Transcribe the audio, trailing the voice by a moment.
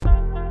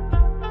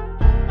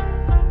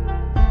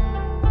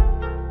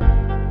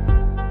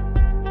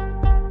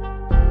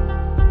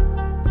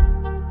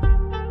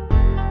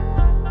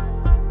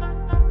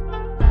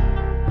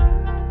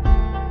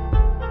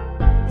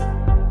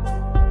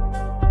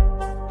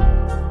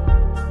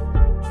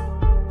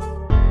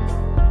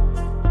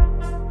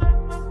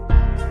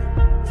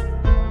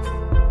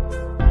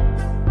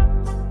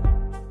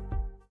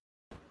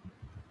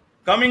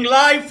Coming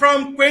live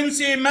from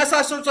Quincy,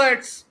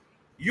 Massachusetts,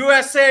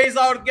 USA is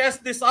our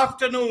guest this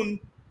afternoon.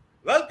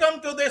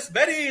 Welcome to this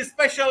very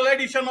special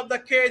edition of the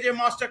KJ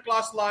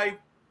Masterclass Live,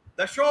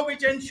 the show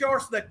which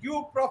ensures that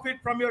you profit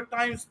from your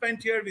time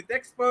spent here with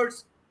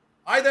experts,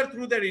 either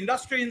through their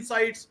industry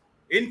insights,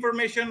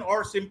 information,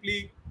 or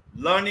simply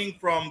learning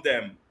from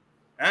them.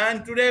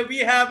 And today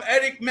we have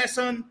Eric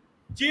Mason,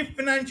 Chief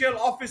Financial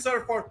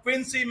Officer for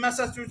Quincy,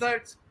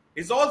 Massachusetts.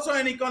 He's also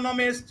an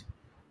economist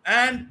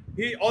and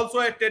he also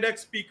a TEDx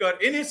speaker.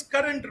 In his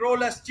current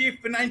role as Chief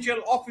Financial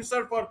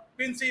Officer for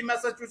Quincy,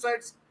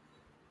 Massachusetts,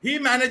 he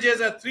manages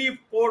a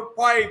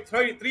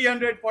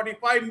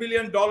 $345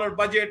 million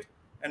budget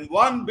and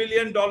 $1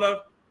 billion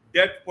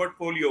debt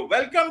portfolio.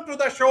 Welcome to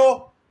the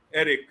show,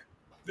 Eric.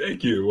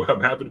 Thank you. I'm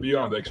happy to be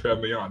on. Thanks for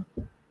having me on.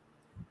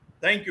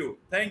 Thank you.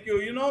 Thank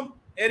you. You know,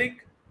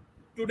 Eric,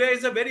 today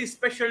is a very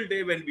special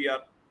day when we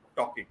are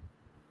talking.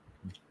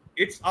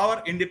 It's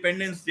our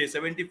Independence Day,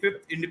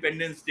 75th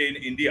Independence Day in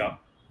India.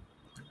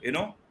 You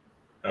know,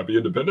 Happy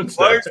Independence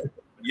Day.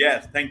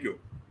 Yes, thank you.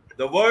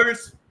 The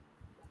world's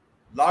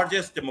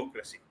largest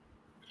democracy.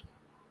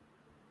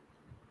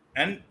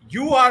 And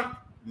you are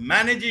the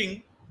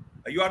CFO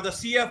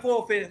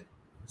of a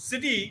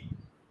city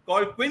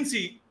called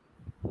Quincy,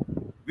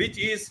 which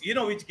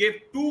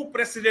gave two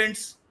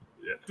presidents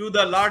to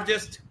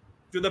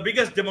the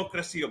biggest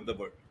democracy of the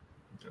world.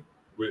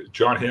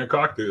 John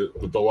Hancock, the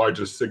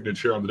largest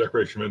signature on the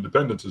Declaration of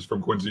Independence, is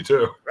from Quincy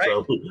too. Right.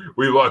 So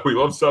we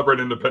love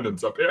celebrating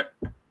independence up here.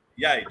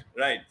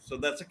 Right. So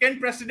the second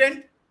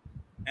president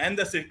and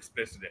the sixth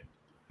president,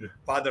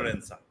 father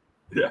and son.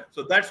 Yeah.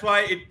 So that's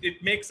why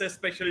it makes a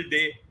special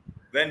day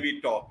when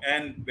we talk.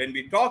 And when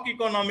we talk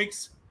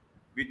economics,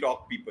 we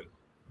talk people.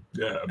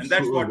 Yeah, absolutely. And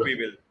that's what we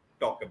will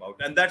talk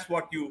about. And that's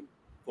what you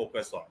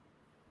focus on.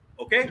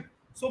 Okay?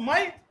 So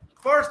my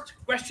first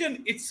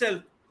question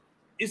itself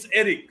is,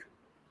 Eric,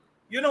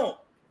 you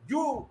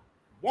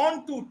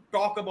want to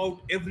talk about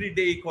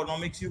everyday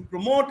economics. You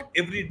promote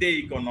everyday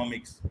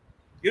economics.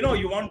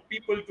 You want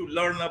people to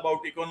learn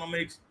about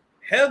economics,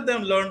 help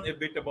them learn a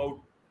bit about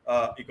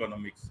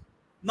economics.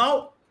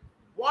 Now,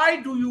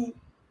 why do you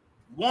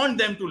want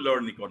them to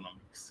learn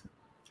economics?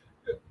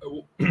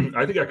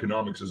 I think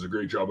economics does a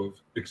great job of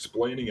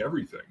explaining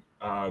everything.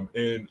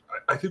 And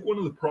I think one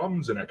of the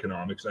problems in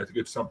economics, and I think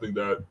it's something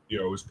that,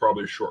 is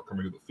probably a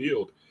shortcoming of the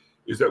field,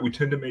 is that we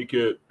tend to make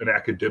it an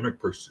academic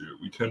pursuit.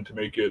 We tend to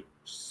make it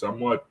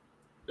somewhat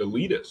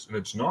elitist, and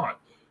it's not.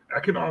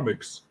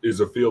 Economics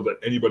is a field that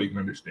anybody can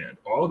understand.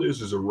 All it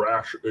is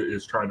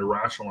trying to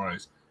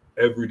rationalize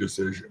every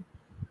decision.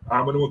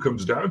 And when it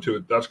comes down to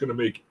it, that's going to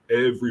make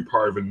every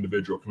part of an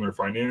individual, from their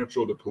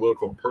financial to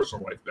political and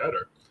personal life,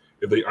 better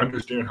if they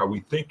understand how we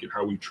think and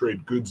how we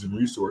trade goods and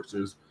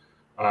resources.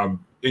 And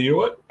you know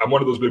what? I'm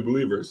one of those big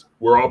believers.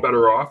 We're all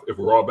better off if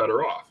we're all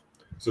better off.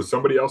 So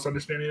somebody else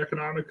understanding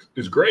economics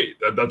is great.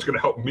 That's going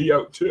to help me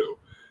out too.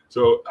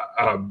 So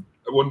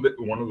one of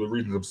the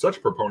reasons I'm such a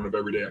proponent of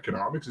everyday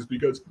economics is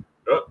because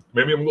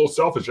maybe I'm a little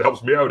selfish. It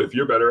helps me out if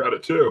you're better at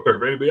it too, or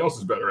if anybody else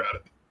is better at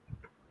it.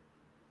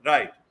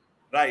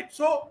 Right.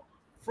 So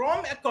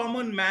from a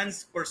common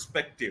man's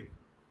perspective,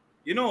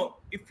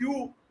 if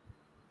you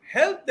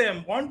want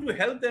to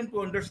help them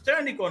to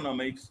understand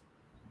economics,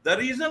 the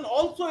reason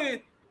also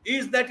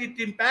is that it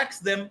impacts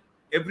them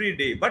every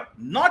day. But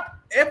not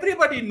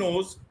everybody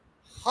knows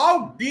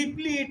how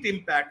deeply it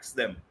impacts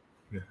them.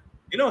 Yeah.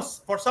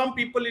 For some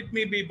people, it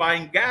may be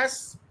buying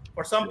gas.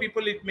 For some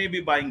people, it may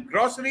be buying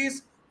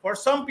groceries. For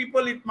some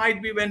people, it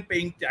might be when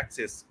paying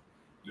taxes.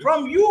 Yeah.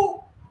 From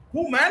you,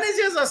 who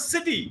manages a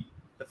city,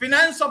 the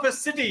finance of a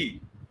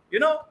city, you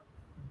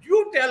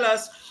tell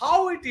us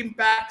how it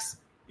impacts,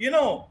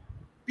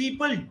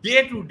 people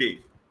day to day.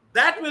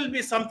 That will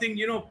be something,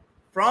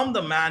 from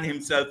the man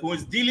himself who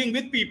is dealing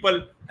with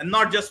people and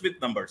not just with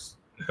numbers.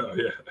 Oh,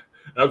 yeah,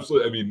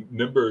 absolutely. I mean,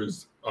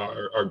 numbers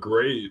are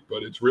great,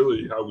 but it's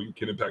really how we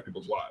can impact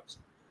people's lives.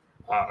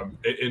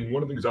 And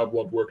one of the things I've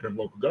loved working in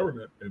local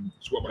government, and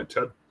it's what my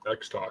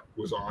TEDx talk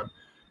was on,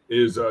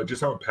 is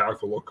just how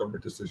impactful local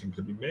government decisions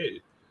can be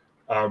made.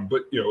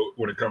 But,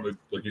 when it comes to,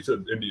 like you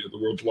said, India, the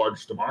world's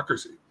largest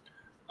democracy,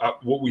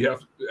 what we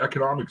have,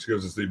 economics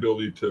gives us the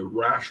ability to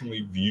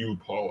rationally view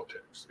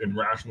politics and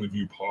rationally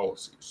view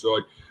policy. So,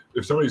 like,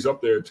 if somebody's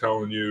up there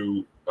telling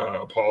you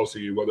a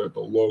policy, whether at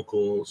the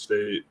local,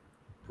 state,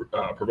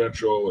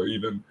 provincial, or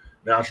even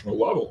national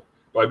level,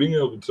 by being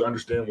able to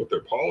understand what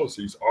their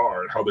policies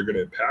are and how they're going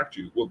to impact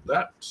you, well,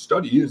 that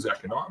study is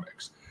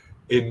economics.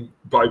 And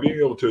by being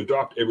able to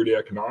adopt everyday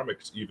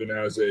economics, even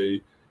as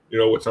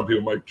what some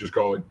people might just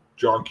call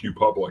John Q.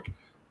 Public,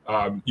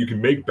 you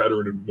can make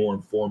better and more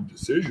informed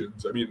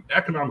decisions. I mean,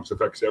 economics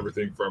affects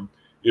everything from,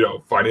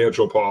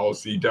 financial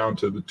policy down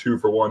to the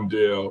 2-for-1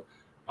 deal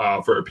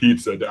for a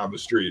pizza down the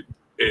street.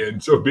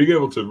 And so being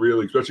able to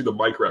really, especially the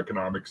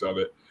microeconomics of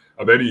it,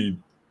 of any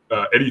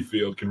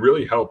field, can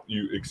really help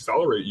you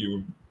accelerate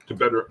you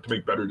to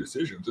make better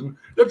decisions. And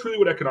that's really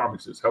what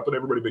economics is, helping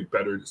everybody make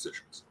better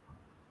decisions.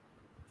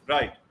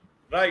 Right,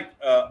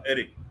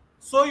 Eric.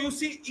 So you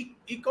see,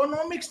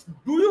 economics,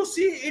 do you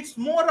see it's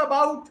more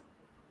about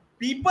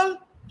people,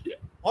 Yeah,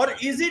 or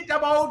is it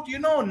about,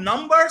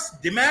 numbers,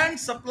 demand,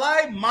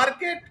 supply,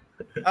 market?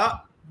 uh,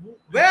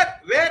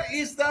 where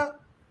is the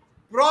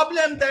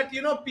problem that,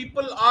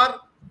 people are,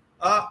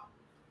 uh,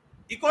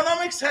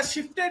 economics has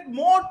shifted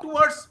more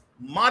towards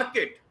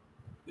market,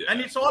 yeah, and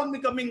it's all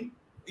becoming,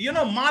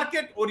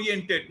 market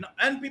oriented,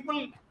 and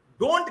people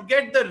don't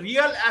get the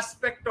real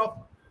aspect of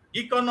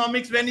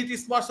economics when it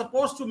is was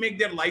supposed to make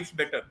their lives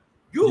better.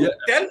 yeah,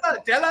 You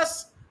tell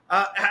us,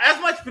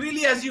 as much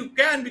freely as you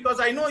can, because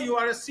I know you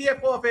are a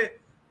CFO of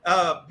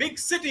a big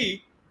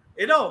city,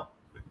 you know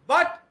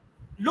but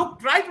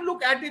try to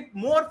look at it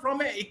more from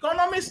an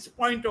economist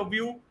point of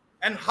view,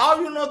 and how,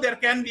 there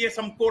can be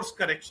some course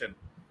correction.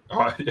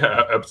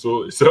 yeah,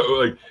 absolutely. So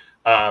like,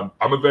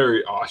 I'm a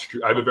very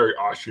Austrian. I have a very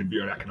Austrian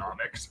view on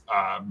economics.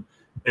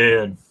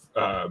 And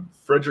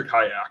Friedrich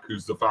Hayek,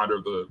 who's the founder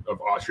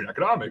of Austrian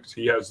economics,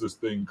 he has this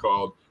thing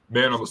called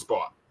man on the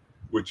spot,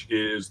 which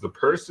is the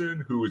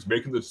person who is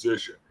making the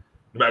decision.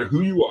 No matter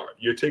who you are,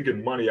 you're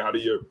taking money out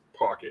of your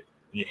pocket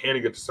and you're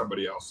handing it to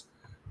somebody else.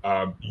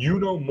 You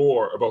know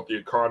more about the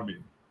economy,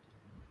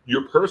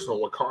 your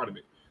personal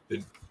economy,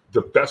 than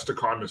the best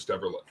economist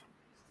ever lived.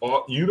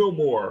 You know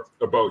more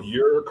about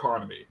your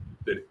economy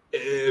than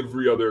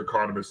every other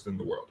economist in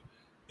the world.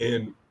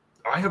 And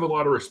I have a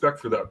lot of respect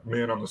for that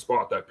man on the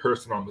spot, that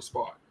person on the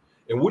spot.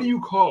 And what do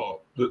you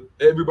call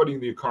everybody in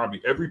the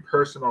economy, every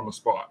person on the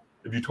spot?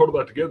 If you total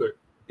that together,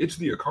 it's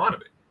the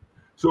economy.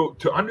 So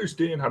to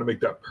understand how to make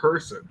that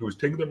person who is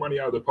taking their money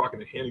out of their pocket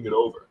and handing it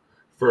over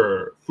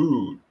for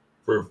food,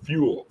 for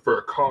fuel, for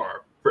a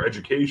car, for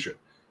education,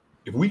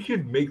 if we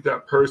can make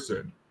that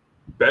person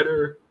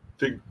better,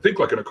 think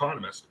like an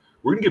economist,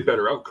 we're gonna get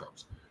better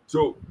outcomes.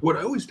 So what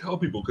I always tell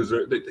people, because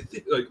they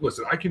think like,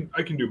 listen, I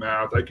can do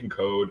math, I can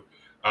code,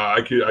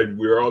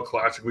 we're all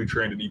classically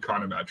trained in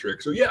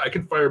econometrics. So yeah, I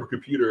can fire up a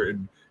computer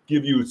and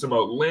give you some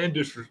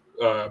outlandish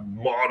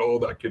model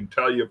that can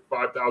tell you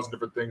 5,000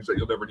 different things that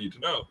you'll never need to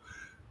know.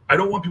 I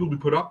don't want people to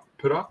be put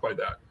off by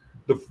that.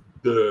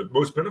 The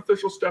most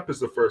beneficial step is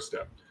the first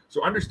step.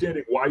 So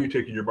understanding why you're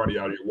taking your money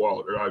out of your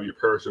wallet or out of your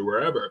purse or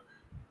wherever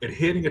and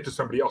handing it to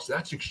somebody else,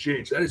 that's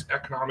exchange. That is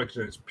economics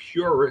in its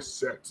purest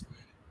sense.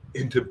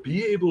 And to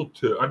be able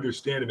to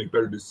understand and make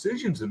better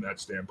decisions in that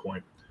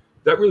standpoint,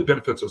 that really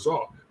benefits us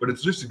all. But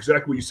it's just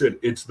exactly what you said.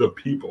 It's the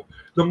people.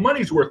 The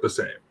money's worth the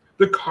same.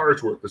 The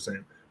car's worth the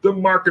same. The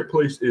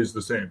marketplace is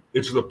the same.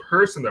 It's the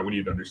person that we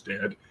need to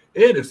understand.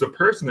 And it's the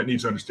person that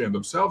needs to understand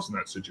themselves in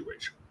that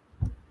situation.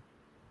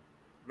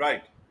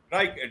 Right,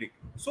 right, Eddie.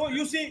 So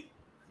you see,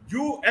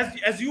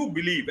 as you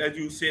believe, as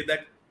you say,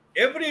 that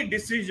every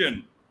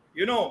decision,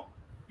 you know,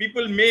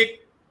 people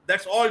make,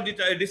 that's all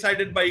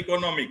decided by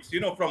economics.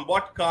 From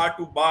what car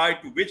to buy,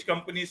 to which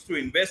companies to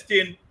invest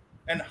in,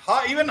 and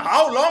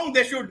how long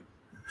they should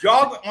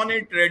jog on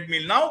a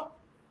treadmill. Now,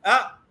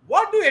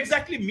 what do you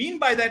exactly mean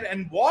by that?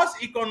 And was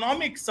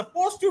economics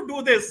supposed to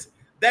do this?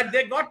 That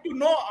they got to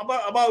know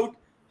about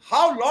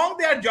how long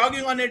they are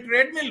jogging on a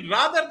treadmill,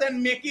 rather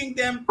than making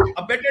them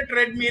a better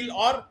treadmill,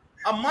 or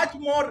a much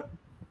more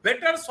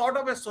better sort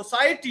of a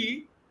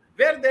society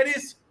where there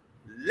is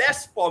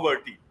less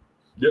poverty.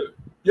 Yeah,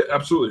 yeah,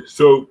 absolutely.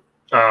 So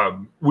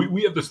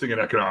we have this thing in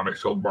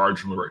economics called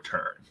marginal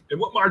return. And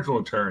what marginal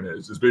return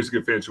is basically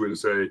a fancy way to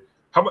say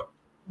how much,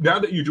 now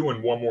that you're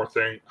doing one more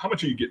thing, how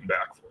much are you getting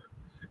back for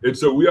it? And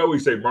so we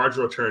always say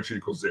marginal return should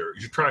equal zero.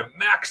 You should try and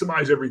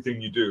maximize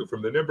everything you do,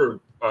 from the number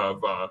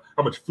of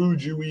how much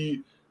food you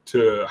eat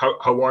to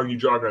how long you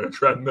jog on a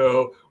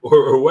treadmill,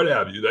 or what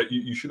have you. That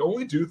you should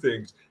only do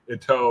things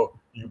until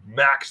you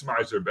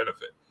maximize their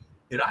benefit.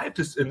 And I have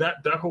to, and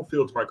that whole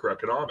field's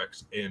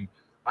microeconomics. And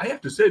I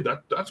have to say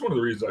that's one of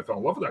the reasons I fell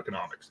in love with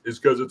economics, is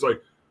because it's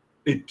like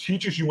it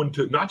teaches you when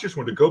to, not just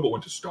when to go, but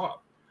when to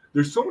stop.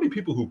 There's so many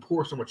people who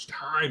pour so much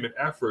time and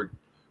effort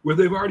where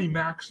they've already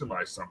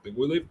maximized something,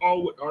 where they've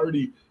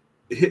already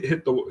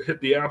hit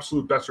the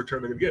absolute best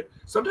return they're going to get.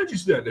 Sometimes you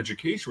see that in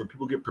education, where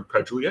people get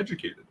perpetually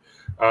educated.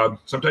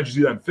 Sometimes you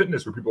see that in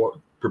fitness, where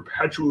people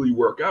perpetually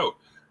work out,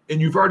 and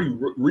you've already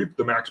reaped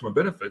the maximum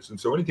benefits. And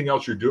so anything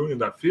else you're doing in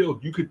that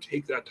field, you could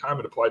take that time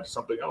and apply it to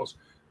something else,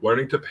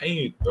 learning to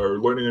paint or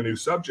learning a new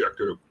subject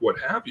or what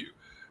have you.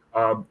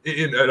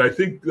 And I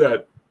think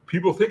that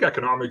people think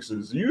economics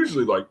is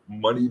usually like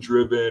money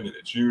driven, and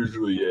it's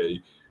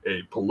usually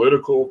a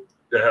political,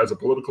 it has a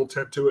political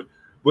tint to it.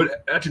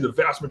 But actually, the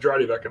vast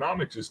majority of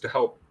economics is to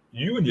help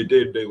you in your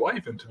day-to-day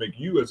life, and to make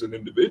you as an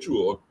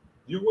individual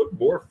a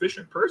more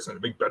efficient person, to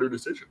make better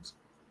decisions.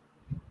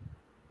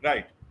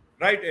 Right,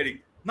 right,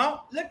 Eric.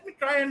 Now, let me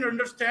try and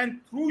understand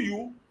through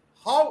you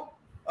how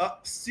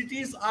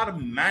cities are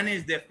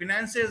managed, their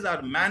finances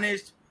are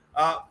managed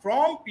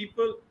from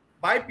people,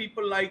 by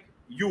people like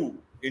you,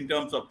 in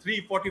terms of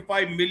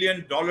 $345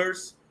 million,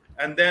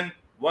 and then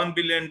 $1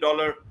 billion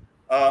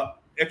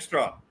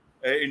extra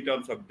in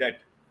terms of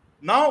debt.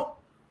 Now,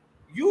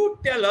 you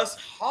tell us,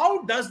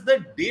 how does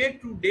the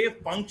day-to-day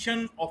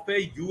function of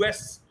a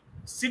US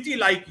city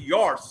like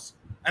yours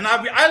And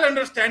I'll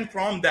understand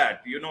from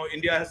that.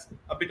 India has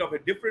a bit of a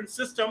different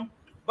system,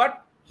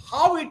 but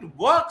how it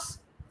works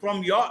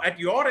from your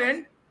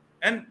end,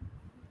 and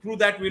through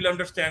that we'll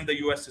understand the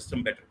US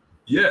system better.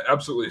 Yeah,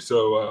 absolutely.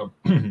 So,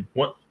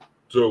 what?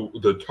 So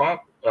the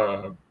top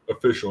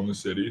official in the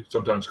city,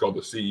 sometimes called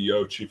the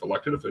CEO, chief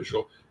elected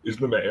official, is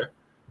the mayor.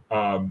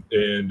 And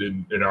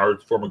in our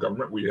form of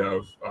government, we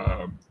have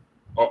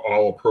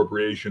all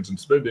appropriations and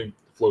spending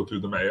flow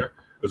through the mayor,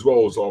 as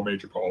well as all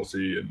major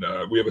policy. And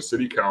we have a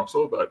city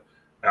council that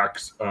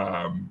acts,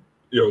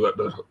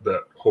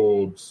 that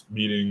holds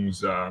meetings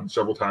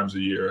several times a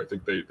year. I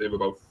think they have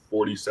about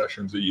 40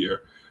 sessions a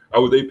year.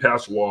 They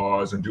pass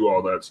laws and do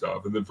all that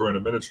stuff. And then from an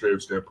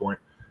administrative standpoint,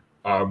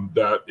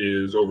 that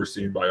is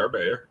overseen by our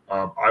mayor.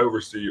 I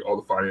oversee all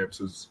the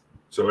finances.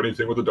 So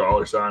anything with a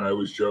dollar sign, I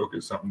always joke,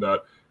 is something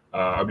that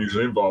I'm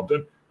usually involved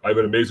in. I have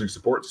an amazing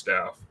support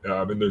staff,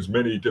 and there's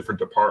many different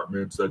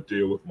departments that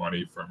deal with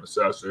money, from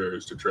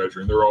assessors to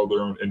treasury, and they're all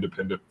their own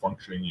independent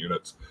functioning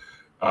units.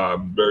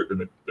 They're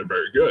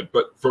very good.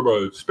 But from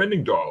a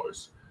spending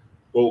dollars,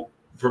 well,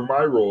 for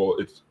my role,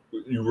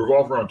 you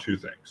revolve around two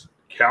things: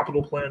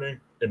 capital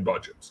planning and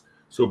budgets.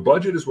 So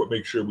budget is what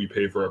makes sure we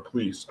pay for our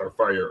police, our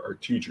fire, our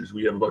teachers.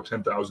 We have about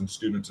 10,000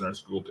 students in our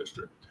school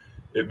district.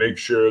 It makes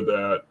sure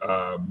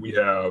that we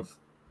have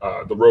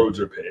the roads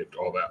are paved,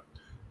 all that.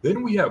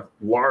 Then we have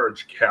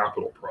large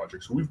capital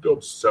projects. We've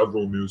built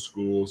several new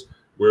schools.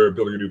 We're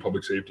building a new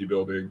public safety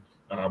building.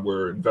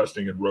 We're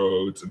investing in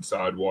roads and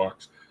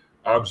sidewalks.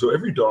 So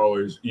every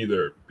dollar is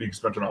either being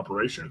spent on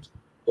operations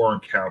or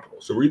on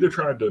capital. So we're either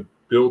trying to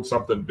build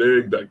something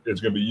big that is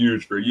going to be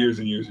used for years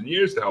and years and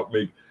years to help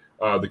make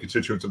the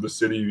constituents of the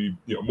city,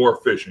 more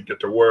efficient,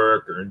 get to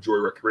work or enjoy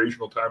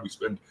recreational time. We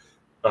spend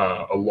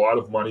a lot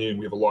of money, and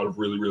we have a lot of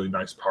really, really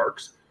nice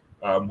parks.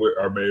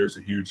 Our mayor's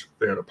a huge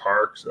fan of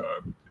parks.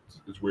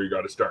 It's where you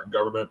got to start in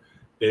government.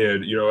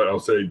 And you know what I'll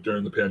say,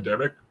 during the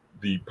pandemic,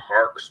 the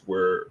parks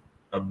were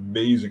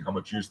amazing how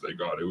much use they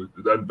got. It was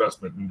that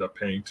investment ended up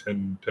paying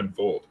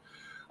tenfold.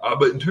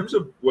 But in terms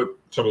of what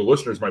some of the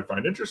listeners might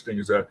find interesting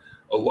is that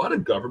a lot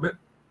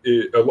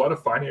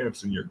of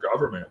finance in your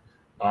government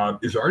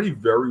is already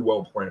very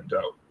well planned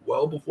out.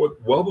 Well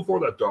before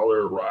that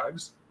dollar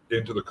arrives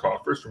into the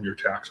coffers from your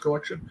tax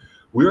collection,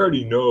 we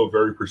already know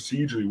very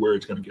procedurally where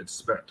it's going to get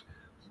spent.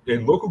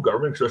 And local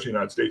government, especially in the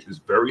United States, is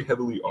very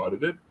heavily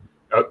audited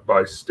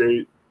by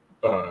state,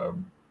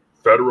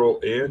 federal,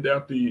 and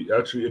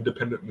actually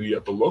independently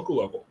at the local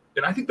level.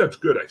 And I think that's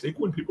good. I think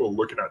when people are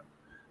looking at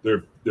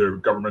their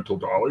governmental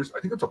dollars, I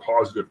think that's a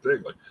positive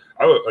thing.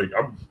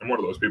 I'm one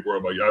of those people where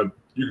I'm like,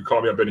 you can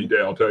call me up any day,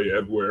 I'll tell you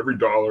where every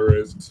dollar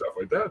is and stuff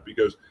like that,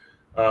 because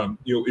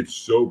it's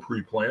so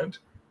pre-planned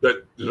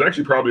that there's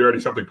actually probably already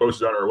something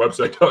posted on our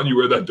website telling you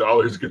where that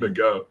dollar is going to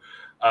go.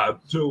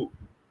 So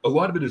a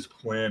lot of it is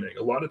planning.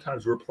 A lot of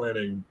times we're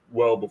planning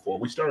well before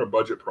we start our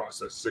budget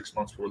process, 6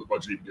 months before the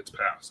budget even gets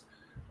passed.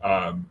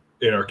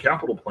 And our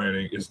capital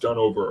planning is done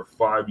over a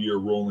 5-year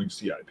rolling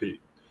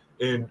CIP.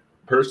 And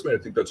personally, I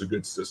think that's a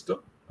good system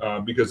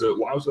because it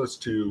allows us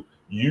to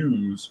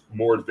use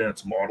more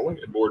advanced modeling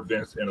and more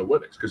advanced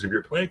analytics. Because if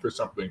you're planning for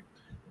something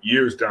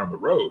years down the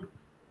road,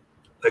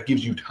 that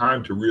gives you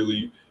time to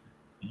really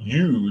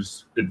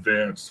use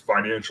advanced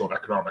financial and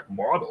economic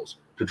models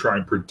to try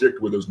and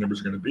predict where those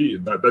numbers are going to be.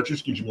 And that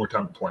just gives you more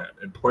time to plan.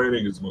 And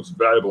planning is the most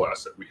valuable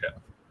asset we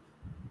have.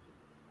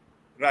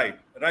 Right.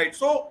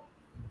 So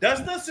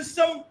does the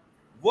system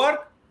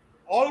work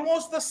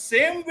almost the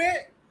same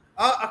way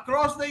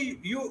across the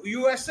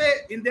USA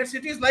in their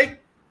cities? Like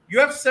you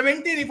have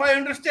 17, if I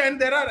understand,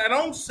 there are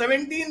around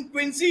 17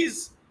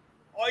 Quincy's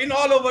in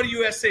all over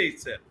USA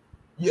itself.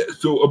 Yeah.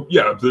 So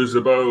there's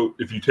about,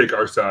 if you take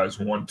our size,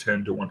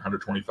 110 to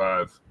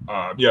 125.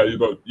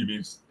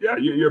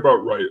 You're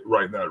about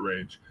right in that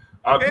range.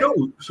 Okay.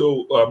 No.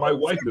 So my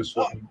wife is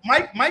from.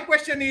 My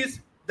question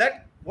is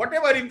that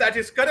whatever, if that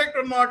is correct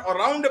or not, or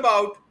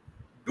roundabout,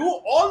 do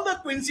all the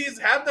Quincy's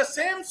have the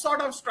same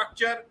sort of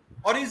structure,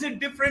 or is it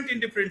different in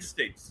different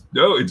states?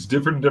 No, it's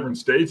different in different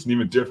states, and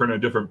even different in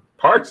different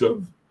parts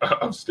of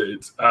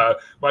states.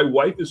 My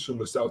wife is from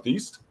the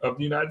southeast of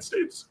the United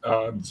States,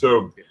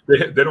 so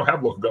they don't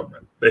have local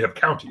government. They have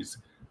counties,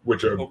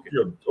 which are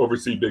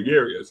oversee big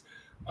areas.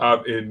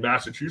 In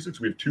Massachusetts,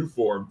 we have two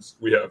forms.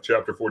 We have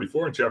Chapter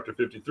 44 and Chapter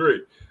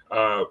 53,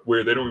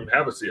 where they don't even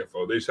have a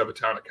CFO. They just have a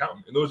town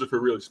accountant, and those are for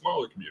really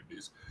smaller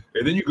communities.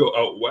 And then you go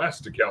out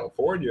west to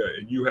California,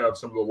 and you have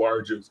some of the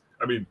largest.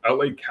 I mean,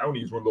 LA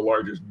County is one of the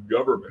largest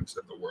governments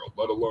in the world,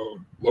 let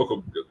alone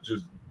local.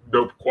 Just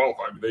don't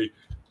qualify. I mean,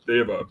 they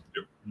have a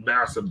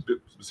massive,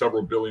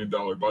 several $billion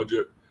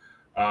budget.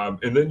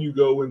 And then you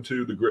go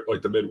into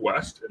the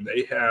Midwest, and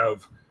they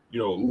have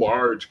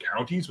large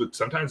counties, but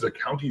sometimes the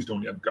counties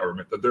don't have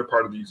government. That they're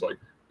part of these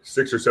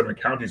 6 or 7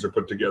 counties are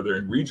put together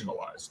and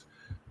regionalized.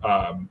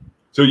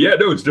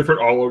 It's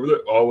different all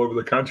over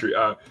the country.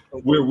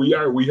 Where we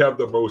are, we have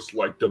the most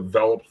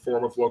developed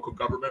form of local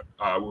government.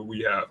 Where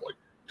we have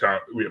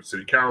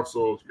city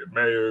councils, we have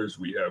mayors,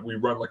 we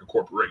run like a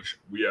corporation.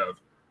 We have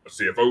a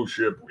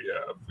CFO-ship, we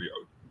have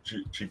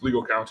chief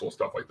legal counsel,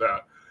 stuff like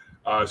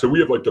that. So we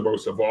have like the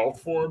most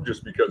evolved form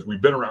just because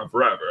we've been around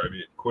forever. I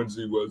mean,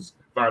 Quincy was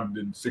founded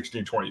in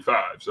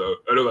 1625. So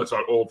I know that's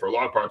not old for a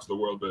lot of parts of the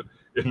world, but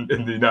in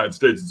the United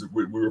States,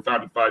 we were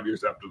founded 5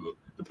 years after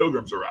the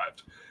Pilgrims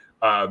arrived.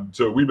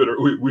 So we've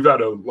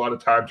had a lot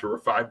of time to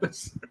refine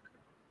this.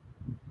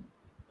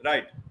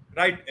 Right,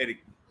 right, Eric.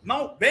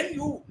 Now, when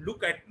you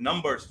look at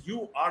numbers,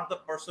 you are the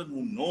person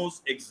who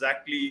knows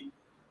exactly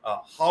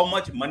how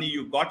much money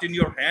you got in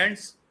your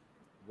hands,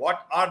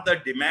 what are the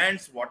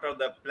demands, what are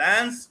the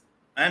plans,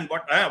 and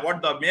what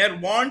the mayor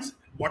wants,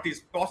 what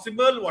is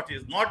possible, what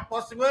is not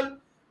possible.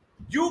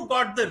 You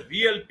got the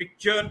real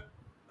picture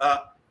uh,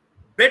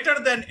 better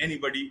than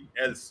anybody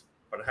else.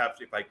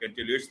 Perhaps, if I can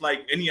tell you, it's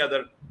like any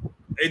other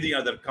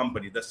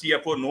company. The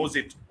CFO knows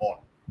it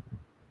all.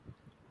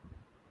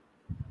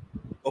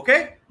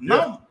 Okay, Yeah,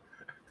 now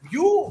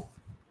you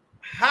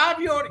have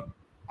your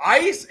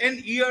eyes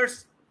and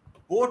ears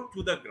both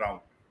to the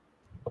ground.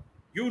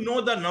 You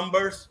know the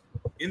numbers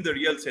in the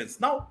real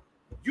sense. Now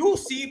you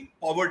see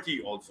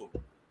poverty also.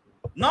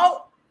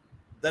 Now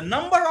the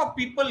number of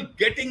people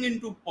getting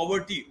into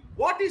poverty,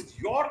 what is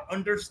your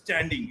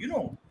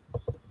understanding?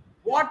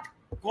 What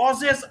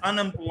causes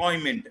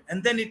unemployment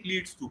and then it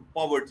leads to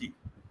poverty?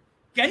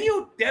 Can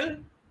you tell,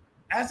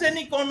 as an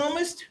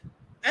economist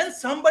and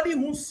somebody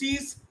who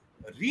sees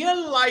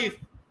real life,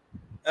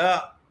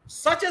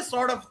 such a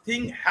sort of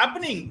thing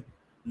happening?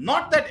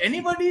 Not that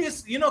anybody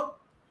is,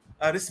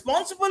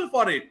 responsible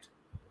for it,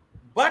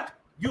 but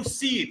you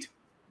see it.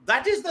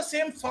 That is the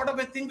same sort of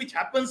a thing which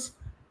happens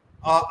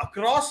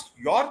across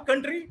your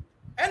country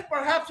and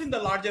perhaps in the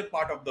larger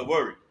part of the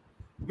world.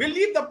 We'll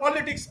leave the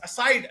politics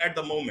aside at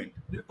the moment.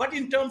 yeah, But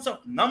in terms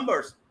of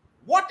numbers,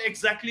 what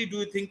exactly do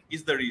you think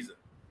is the reason?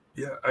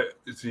 yeah. I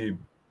see.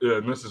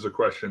 And this is a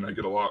question I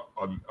get a lot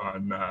on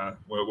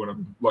when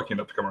I'm lucky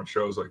enough to come on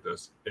shows like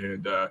this,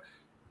 and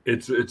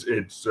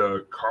it's a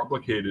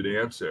complicated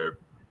answer.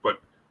 But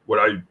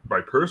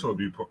my personal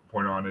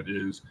viewpoint on it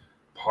is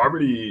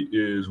poverty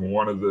is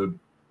one of the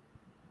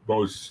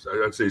most I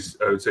would say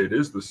it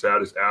is the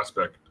saddest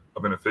aspect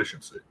of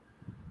inefficiency.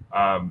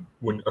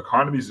 When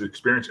economies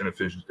experience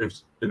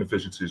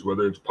inefficiencies,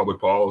 whether it's public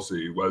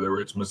policy, whether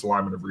it's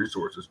misalignment of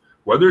resources,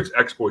 whether it's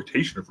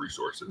exploitation of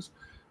resources,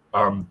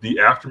 the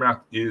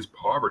aftermath is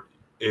poverty.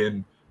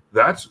 And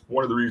that's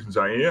one of the reasons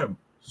I am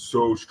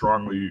so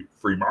strongly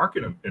free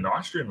market in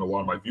Austria and a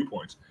lot of my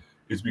viewpoints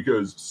is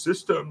because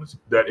systems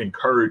that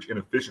encourage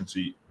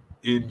inefficiency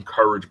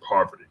encourage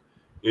poverty.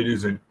 It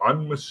is an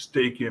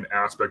unmistaken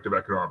aspect of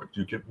economics.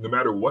 You can, no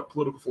matter what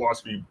political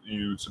philosophy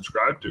you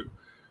subscribe to,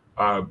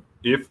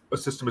 if a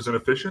system is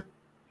inefficient,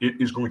 it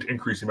is going to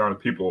increase the amount of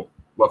people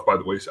left by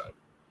the wayside.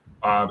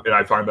 And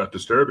I find that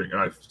disturbing.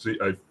 And I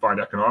find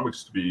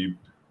economics to be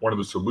one of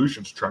the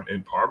solutions to trying to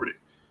end poverty.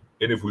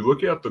 And if we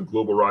look at the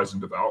global rise in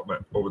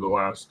development over the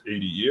last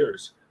 80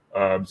 years,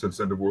 since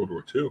the end of World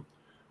War II,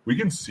 we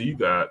can see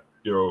that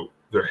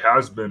there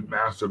has been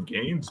massive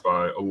gains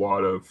by a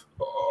lot of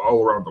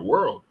all around the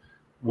world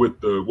with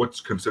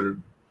what's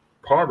considered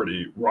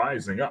poverty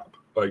rising up,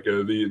 like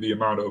the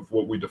amount of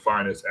what we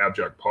define as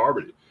abject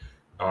poverty.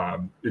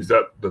 Is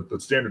that the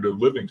standard of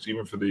living,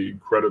 even for the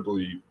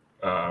incredibly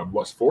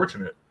less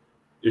fortunate,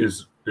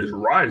 is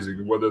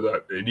rising. Whether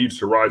that it needs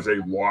to rise a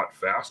lot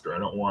faster, I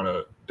don't want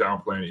to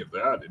downplay any of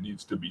that. It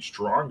needs to be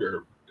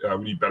stronger.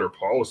 We need better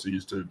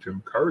policies to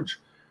encourage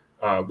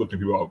lifting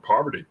people out of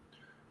poverty.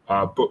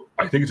 But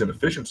I think it's an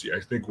efficiency. I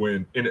think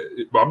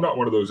I'm not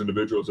one of those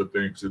individuals that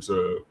thinks it's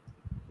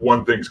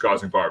one thing's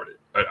causing poverty.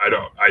 I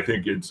don't. I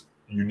think it's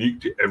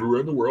unique to everywhere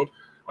in the world.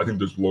 I think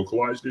there's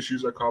localized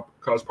issues that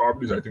cause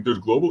poverty. I think there's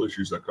global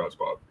issues that cause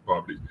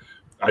poverty.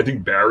 I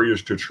think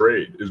barriers to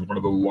trade is one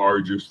of the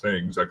largest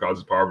things that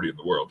causes poverty in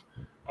the world.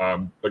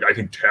 I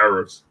think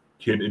tariffs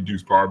can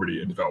induce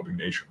poverty in developing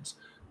nations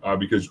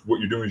because what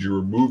you're doing is you're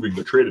removing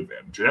the trade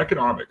advantage. In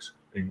economics,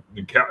 in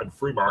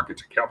free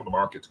markets, capital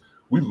markets,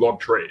 we love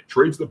trade.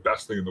 Trade's the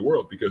best thing in the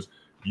world because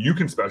you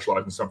can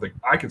specialize in something,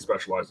 I can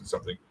specialize in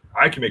something.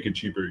 I can make it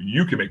cheaper,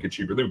 you can make it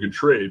cheaper. Then we can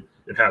trade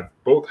and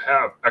both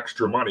have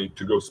extra money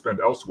to go spend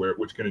elsewhere,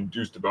 which can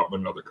induce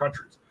development in other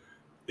countries.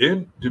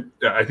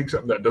 I think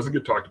something that doesn't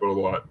get talked about a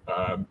lot,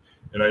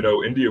 and I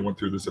know India went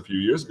through this a few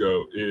years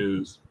ago,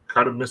 is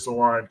kind of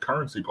misaligned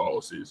currency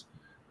policies.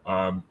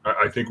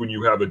 I think when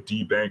you have a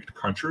debanked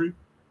country,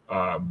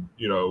 and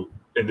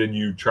then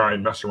you try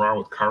and mess around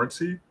with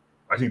currency,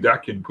 I think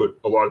that can put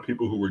a lot of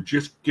people who were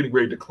just getting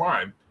ready to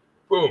climb,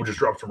 boom, just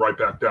drops them right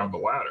back down the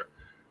ladder.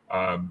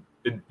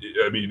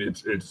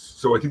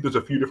 So I think there's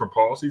a few different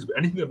policies, but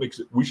anything that makes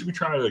it, we should be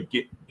trying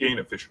to gain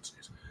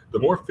efficiencies. The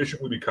more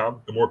efficient we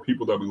become, the more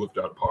people that we lift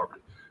out of poverty.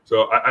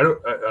 So I know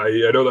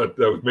that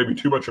was maybe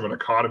too much of an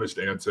economist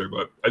answer,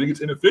 but I think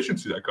it's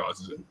inefficiency that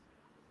causes it.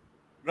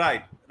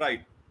 Right,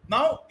 right.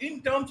 Now,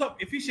 in terms of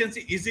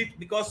efficiency, is it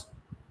because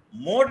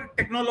more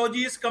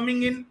technology is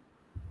coming in,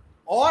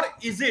 or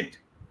is it?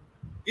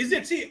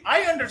 See,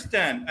 I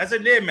understand as a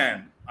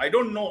layman. I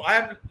don't know. I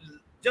have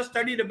just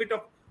studied a bit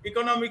of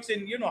economics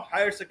in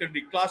higher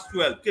secondary, class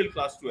 12 till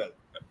class 12.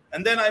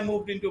 And then I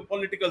moved into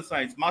political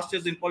science,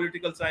 masters in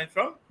political science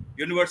from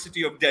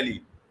University of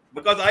Delhi,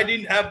 because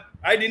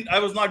I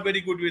was not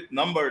very good with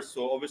numbers,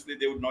 so obviously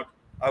they would not,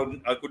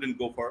 I couldn't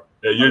go for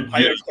Yeah,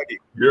 higher study.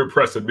 you're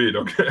impressing me.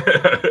 Okay.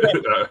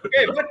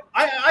 Okay, but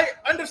I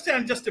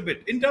understand just a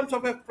bit in terms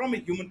of from a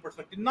human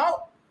perspective.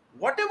 Now,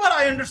 whatever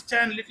I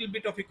understand, little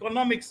bit of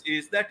economics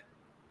is that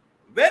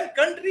when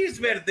countries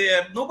were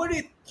there,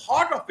 nobody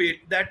thought of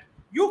it. That,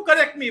 you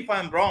correct me if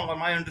I'm wrong, or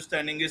my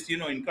understanding is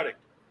incorrect.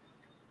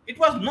 It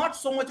was not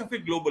so much of a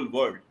global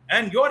world,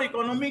 and your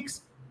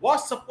economics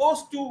was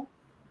supposed to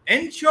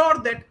ensure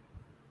that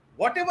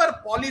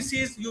whatever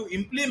policies you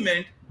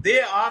implement,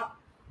 they are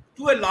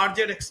to a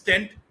larger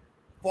extent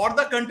for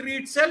the country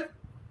itself,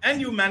 and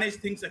you manage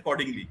things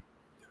accordingly.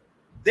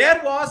 There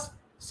was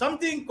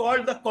something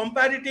called the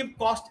comparative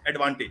cost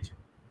advantage,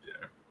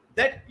 Yeah.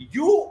 that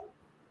you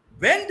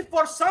went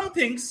for some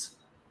things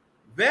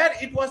where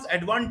it was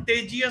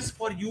advantageous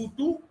for you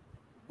to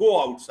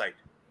go outside,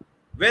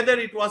 whether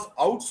it was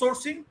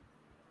outsourcing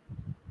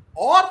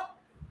or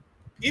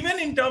even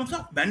in terms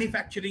of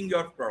manufacturing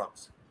your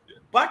products.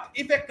 But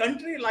if a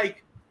country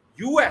like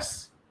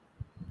US,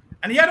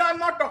 and here I'm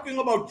not talking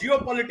about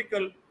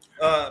geopolitical,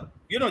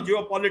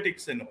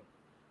 geopolitics and all,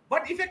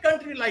 but if a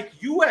country like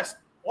US,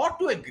 or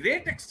to a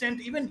great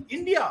extent even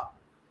India,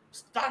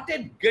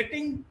 started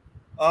getting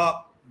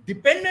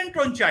dependent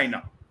on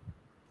China,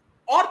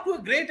 or to a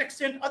great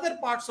extent other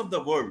parts of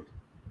the world,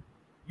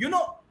 you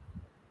know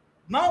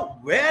now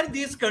where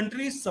these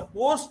countries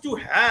supposed to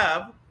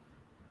have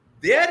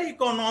their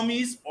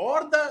economies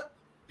or the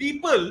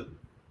people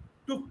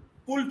to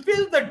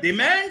fulfill the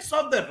demands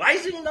of the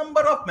rising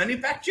number of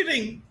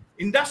manufacturing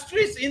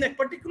industries in a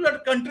particular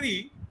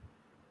country.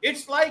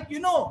 It's like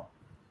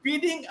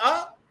feeding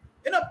a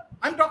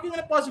I'm talking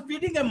about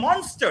feeding a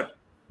monster,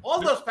 all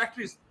those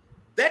factories.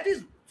 That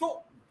is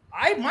so,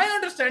 I my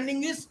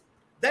understanding is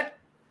that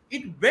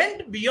it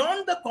went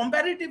beyond the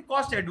comparative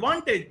cost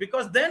advantage,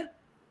 because then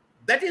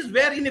that is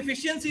where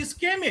inefficiencies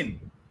came in.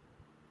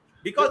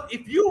 Because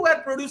if you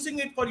were producing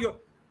it for your,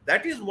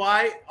 that is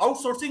why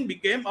outsourcing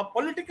became a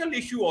political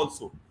issue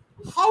also.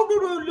 How do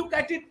you look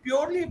at it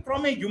purely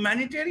from a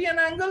humanitarian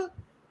angle,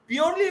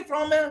 purely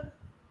from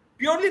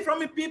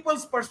a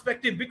people's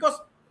perspective? Because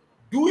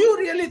do you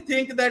really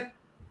think that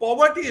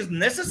poverty is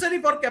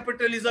necessary for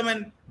capitalism,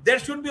 and there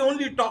should be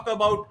only talk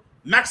about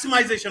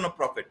maximization of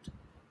profit?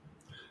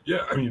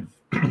 Yeah, I mean,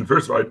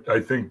 first of all, I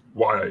think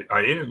why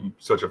I am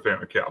such a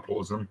fan of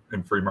capitalism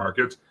and free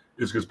markets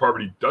is because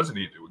poverty doesn't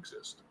need to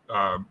exist.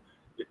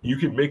 You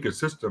can make a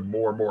system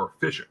more and more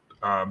efficient.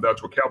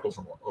 That's what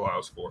capitalism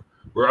allows for,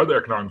 where other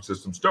economic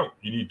systems don't.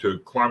 You need to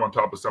climb on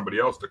top of somebody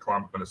else to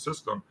climb up in a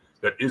system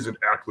that isn't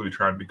actively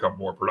trying to become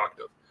more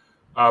productive.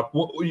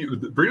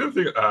 Bring the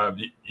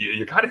thing,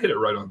 you kind of hit it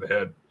right on the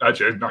head.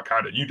 Actually, not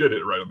kind of, you did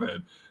hit it right on the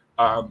head.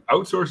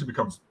 Outsourcing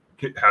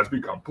has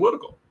become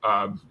political,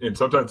 and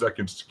sometimes that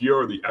can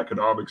skewer the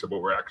economics of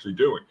what we're actually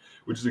doing,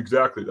 which is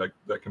exactly like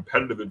that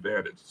competitive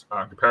advantage,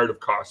 comparative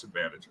cost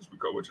advantage as we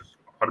go, which is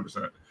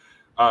 100%.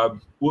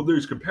 Well,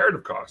 there's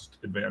comparative cost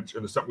advantage,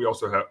 and there's something we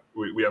also have.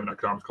 We have an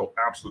economics called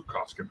absolute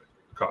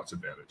cost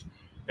advantage,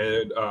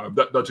 and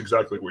that's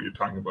exactly what you're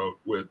talking about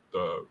with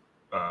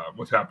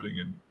what's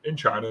happening in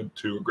China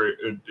to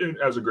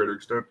as a greater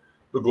extent,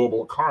 the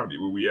global economy,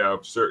 where we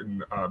have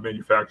certain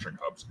manufacturing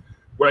hubs.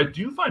 What I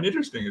do find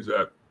interesting is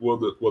that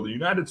the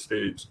United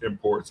States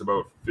imports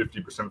about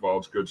 50% of all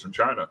its goods from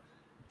China.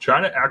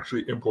 China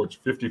actually imports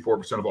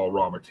 54% of all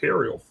raw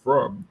material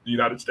from the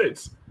United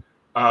States.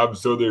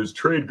 So there's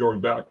trade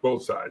going back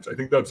both sides. I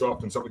think that's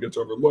often something that gets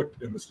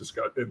overlooked in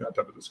that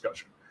type of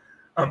discussion.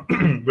 But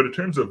in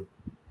terms of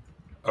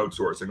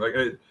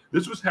outsourcing,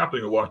 this was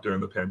happening a lot during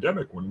the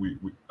pandemic when we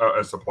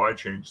as supply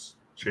chains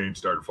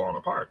started falling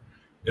apart.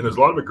 And there's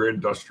a lot of the great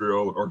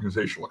industrial and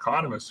organizational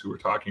economists who are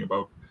talking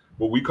about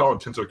what we call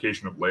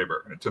intensification of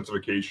labor and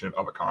intensification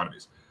of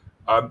economies.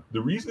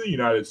 The reason the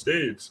United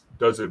States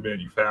doesn't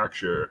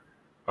manufacture,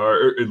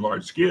 or in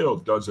large scale,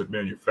 doesn't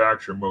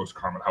manufacture most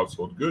common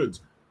household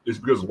goods is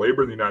because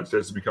labor in the United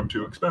States has become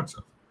too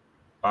expensive.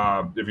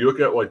 If you look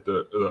at like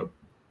the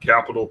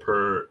capital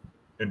per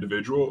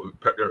individual,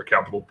 or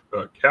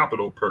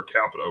capital per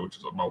capita, which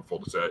is a mouthful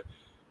to say,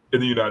 in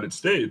the United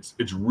States,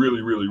 it's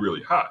really, really,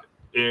 really high.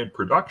 And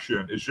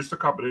production is just a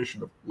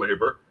combination of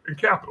labor and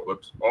capital.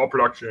 That's all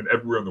production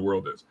everywhere in the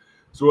world is.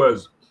 So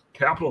as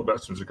capital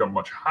investments become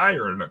much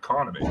higher in an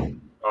economy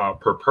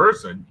per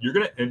person, you're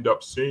going to end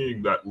up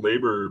seeing that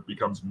labor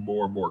becomes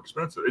more and more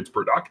expensive. It's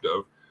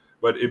productive,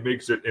 but it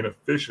makes it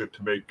inefficient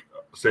to make,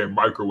 say, a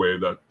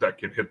microwave that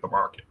can hit the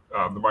market.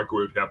 The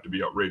microwave would have to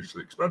be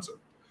outrageously expensive.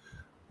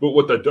 But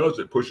what that does,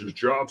 it pushes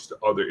jobs to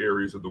other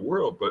areas of the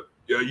world. But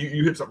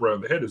you hit something right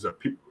on the head, is that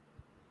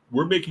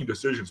we're making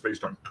decisions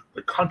based on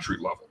the country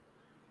level,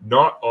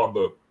 not on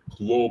the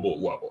global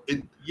level.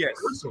 Yes.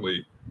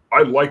 Personally,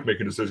 I like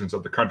making decisions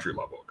at the country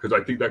level because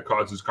I think that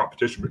causes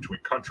competition between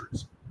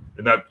countries,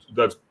 and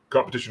that's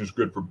competition is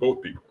good for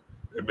both people.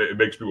 It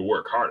makes people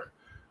work harder.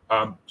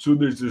 So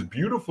there's this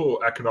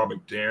beautiful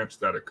economic dance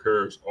that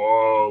occurs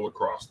all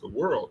across the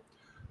world.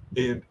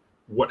 And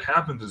what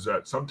happens is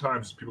that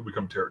sometimes people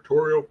become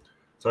territorial.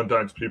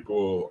 Sometimes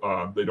people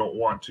they don't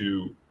want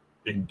to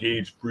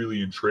engage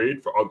freely in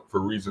trade for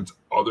reasons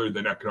other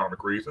than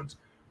economic reasons,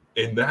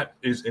 and that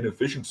is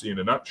inefficiency in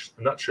a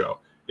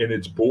nutshell. And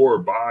it's bore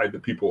by the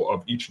people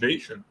of each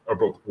nation are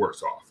both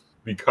worse off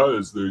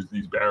because there's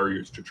these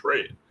barriers to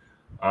trade.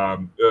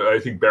 I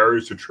think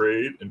barriers to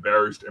trade and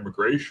barriers to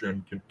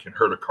immigration can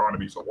hurt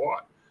economies a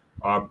lot.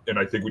 And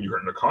I think when you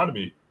hurt an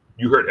economy,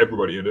 you hurt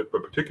everybody in it,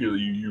 but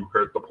particularly you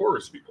hurt the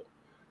poorest people.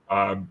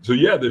 So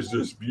yeah, there's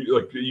this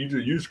like you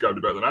described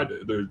it better than I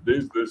did.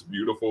 There's this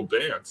beautiful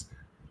dance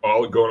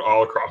all going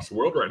all across the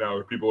world right now,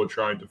 where people are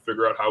trying to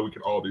figure out how we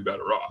can all be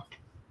better off.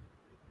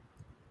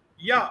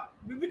 Yeah,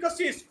 because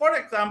yes, for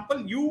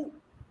example, you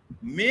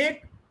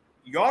make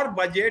your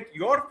budget,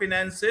 your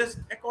finances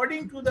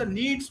according to the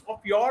needs of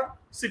your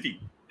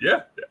city.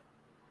 Yeah, yeah,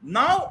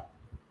 Now,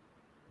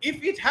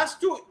 if it has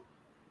to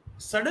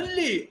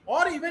suddenly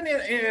or even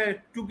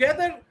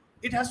together,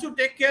 it has to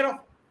take care of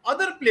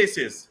other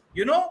places,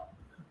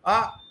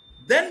 uh,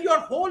 then your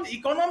whole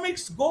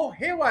economics go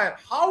haywire.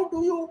 How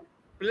do you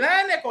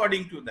plan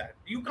according to that?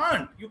 You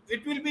can't.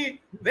 It will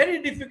be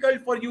very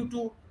difficult for you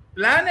to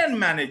plan and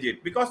manage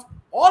it, because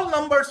all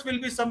numbers will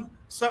be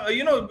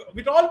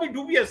it all be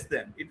dubious.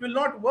 Then it will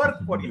not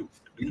work for you.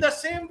 In the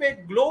same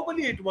way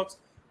globally it works.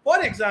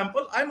 For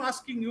example, I'm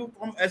asking you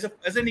from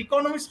as an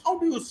economist, how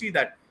do you see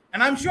that?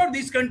 And I'm sure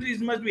these countries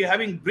must be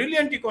having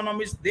brilliant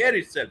economists there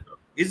itself.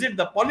 Is it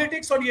the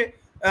politics,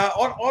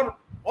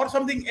 or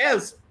something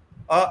else?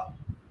 Uh,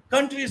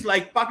 Countries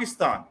like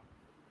Pakistan,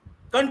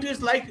 countries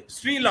like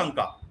Sri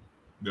Lanka,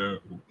 yeah,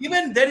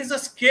 even there is a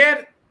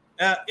scare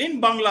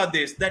in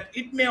Bangladesh that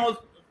it may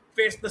also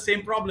face the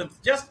same problems.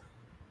 Just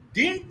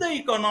didn't the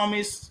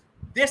economists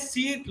they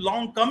see it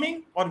long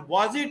coming, or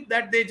was it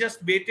that they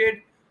just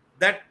waited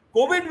that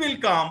COVID will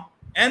come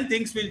and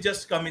things will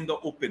just come in the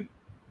open?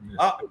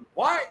 Uh,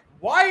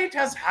 why it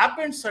has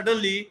happened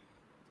suddenly?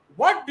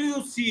 What do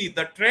you see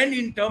the trend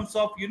in terms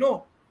of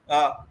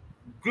uh,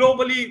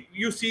 globally?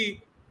 You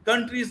see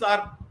countries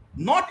are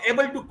not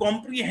able to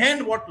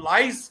comprehend what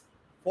lies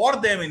for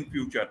them in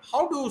future.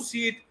 How do you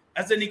see it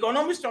as an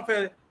economist of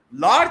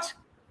large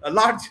a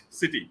large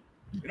city?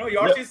 yeah,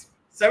 Yours is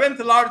seventh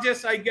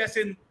largest, I guess,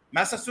 in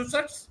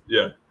Massachusetts.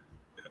 yeah.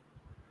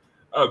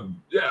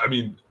 Yeah, I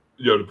mean,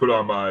 to put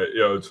on my,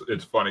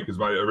 it's funny because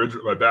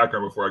my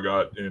background before I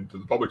got into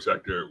the public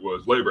sector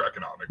was labor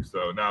economics.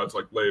 So now it's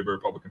like labor,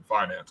 public, and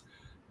finance.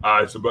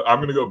 But I'm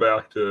going to go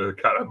back to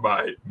kind of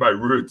my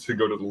roots and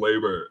go to the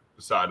labor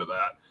side of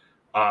that.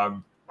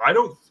 I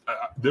don't.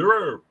 There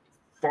are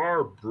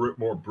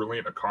more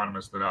brilliant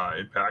economists than I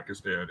in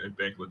Pakistan, in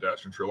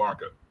Bangladesh, and Sri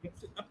Lanka,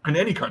 in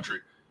any country.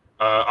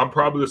 I'm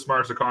probably the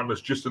smartest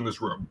economist just in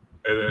this room.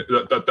 And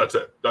that's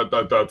it.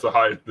 That's a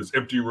high. This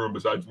empty room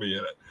besides me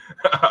in it.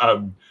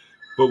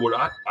 But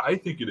what I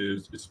think it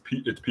is, it's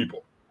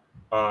people.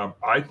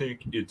 I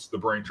think it's the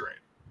brain drain.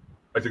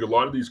 I think a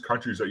lot of these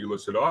countries that you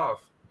listed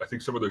off, I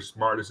think some of their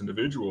smartest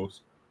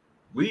individuals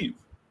leave.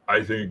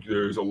 I think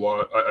there's a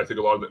lot. I think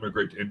a lot of them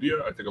immigrate to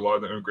India. I think a lot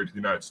of them immigrate to the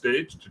United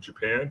States, to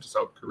Japan, to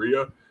South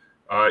Korea,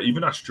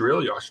 even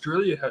Australia.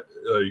 Australia had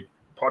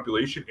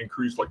population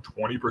increased like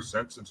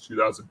 20% since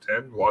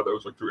 2010. A lot of that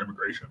was like through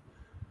immigration.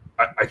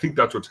 I think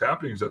that's what's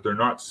happening, is that they're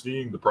not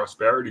seeing the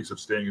prosperities of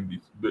staying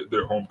in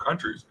their home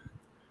countries.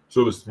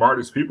 So the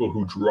smartest people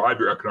who drive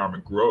your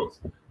economic growth,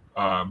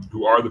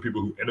 who are the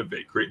people who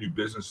innovate, create new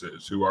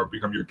businesses, who are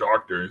become your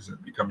doctors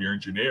and become your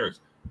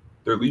engineers,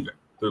 they're leaving.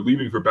 They're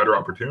leaving for better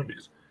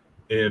opportunities.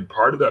 And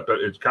part of that,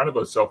 it's kind of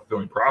a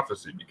self-fulfilling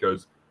prophecy,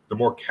 because the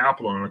more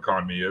capital in an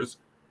economy is,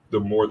 the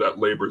more that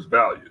labor is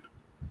valued.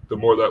 The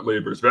more that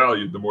labor is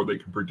valued, the more they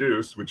can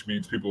produce, which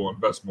means people will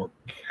invest more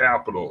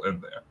capital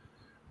in there.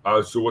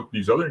 So what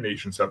these other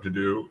nations have to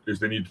do is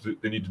they need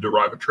to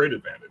derive a trade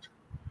advantage.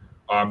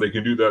 They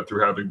can do that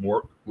through having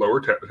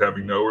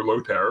having no or low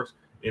tariffs,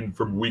 and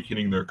from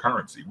weakening their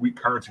currency. Weak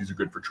currencies are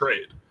good for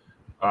trade.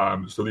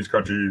 So these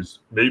countries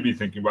may be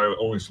thinking my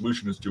only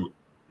solution is to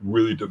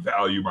really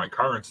devalue my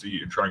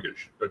currency and try and get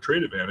a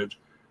trade advantage,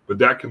 but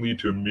that can lead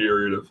to a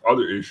myriad of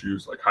other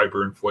issues like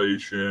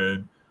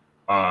hyperinflation,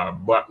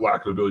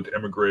 lack of ability to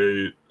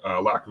immigrate,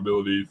 lack of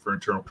ability for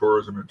internal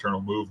tourism, internal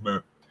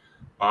movement.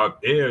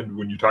 And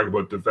when you talk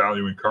about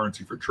devaluing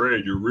currency for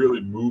trade, you're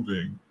really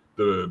moving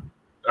the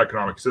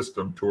economic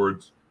system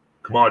towards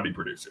commodity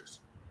producers.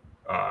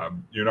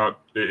 You're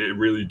not. It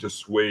really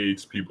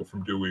dissuades people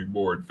from doing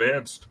more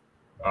advanced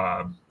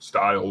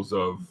styles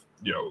of,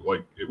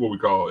 like what we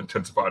call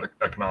intensified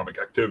economic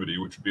activity,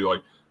 which would be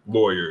like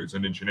lawyers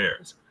and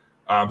engineers.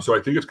 So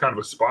I think it's kind of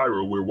a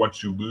spiral where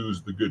once you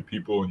lose the good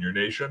people in your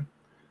nation,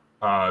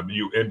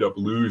 you end up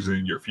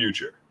losing your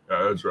future.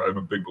 That's right. I'm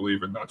a big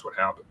believer, and that's what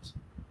happens.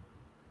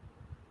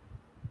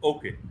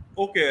 Okay,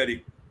 okay,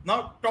 Eric.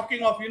 Now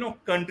talking of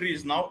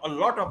countries, now a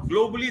lot of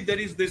globally there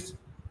is this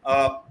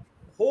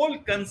whole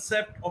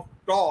concept of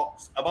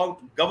talks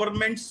about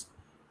governments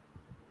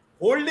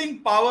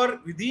holding power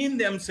within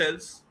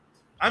themselves.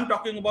 I'm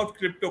talking about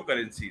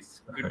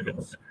cryptocurrencies,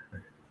 cryptos.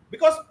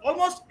 Because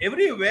almost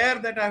everywhere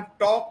that I've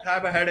talked,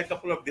 I've had a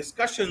couple of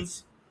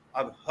discussions,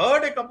 I've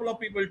heard a couple of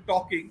people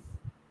talking.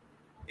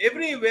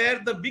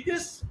 Everywhere, the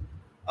biggest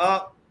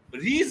uh,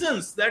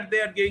 reasons that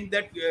they are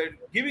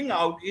giving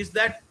out is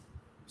that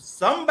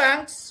some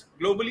banks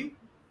globally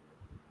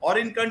or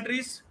in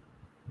countries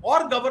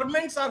or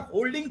governments are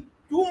holding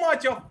too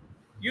much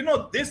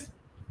of this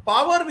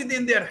power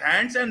within their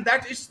hands, and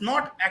that is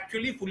not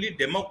actually fully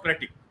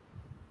democratic.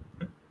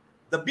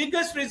 The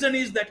biggest reason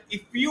is that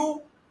if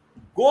you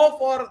go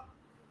for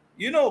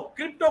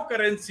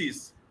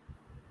cryptocurrencies,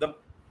 the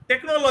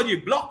technology,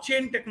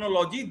 blockchain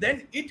technology,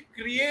 then it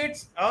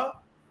creates a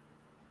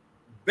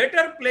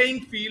better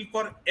playing field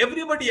for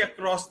everybody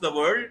across the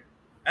world,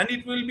 and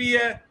it will be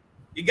a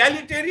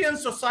egalitarian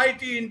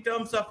society in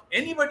terms of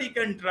anybody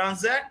can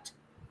transact,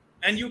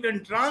 and you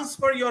can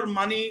transfer your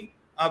money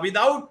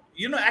without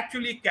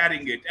actually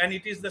carrying it, and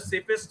it is the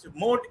safest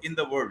mode in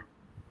the world.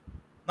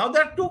 Now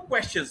there are two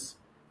questions.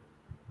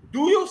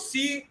 Do you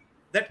see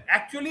that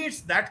actually it's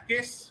that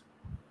case?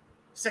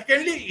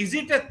 Secondly, is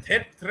it a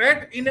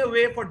threat in a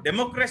way for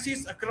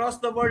democracies across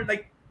the world?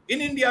 Like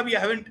in India, we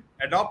haven't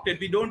adopted,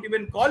 we don't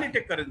even call it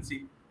a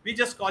currency, we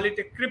just call it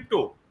a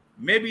crypto,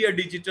 maybe a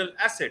digital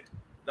asset.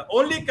 The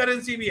only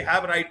currency we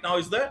have right now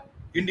is the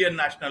Indian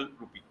national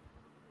rupee.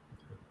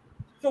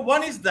 So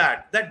one is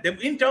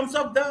in terms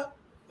of the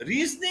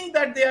reasoning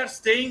that they are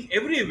staying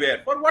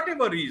everywhere for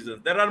whatever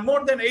reasons. There are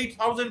more than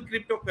 8,000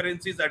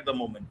 cryptocurrencies at the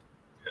moment.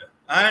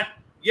 And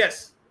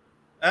yes,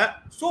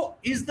 so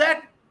is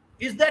that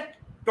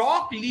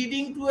talk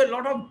leading to a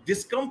lot of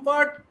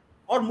discomfort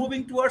or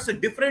moving towards a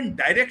different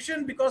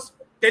direction? Because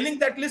telling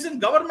that, listen,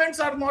 governments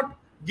are not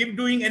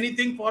doing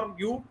anything for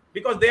you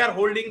because they are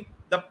holding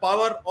the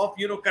power of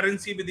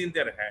currency within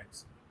their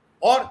hands,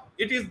 or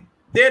it is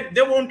they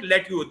won't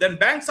let you. Then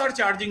banks are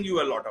charging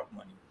you a lot of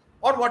money,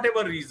 or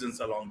whatever reasons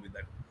along with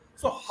that.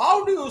 So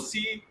how do you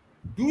see?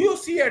 Do you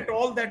see at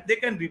all that they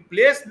can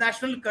replace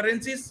national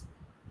currencies?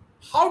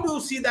 How do you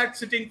see that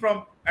sitting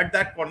from at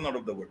that corner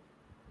of the world?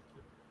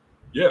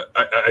 Yeah,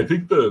 I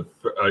think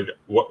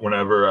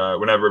whenever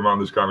I'm on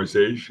this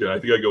conversation, I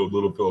think I go a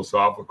little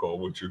philosophical,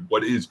 which is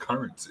what is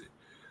currency?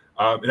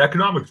 In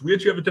economics, we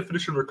actually have a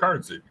definition for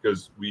currency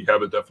because we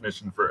have a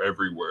definition for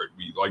every word.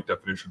 We like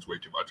definitions way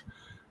too much.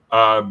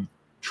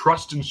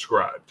 Trust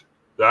inscribed.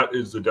 That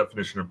is the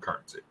definition of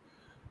currency.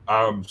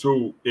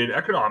 So in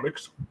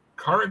economics,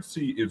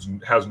 currency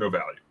has no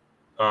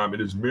value.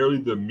 It is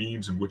merely the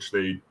means in which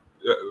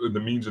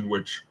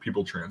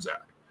people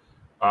transact.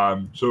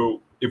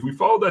 So if we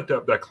follow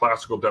that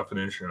classical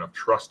definition of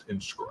trust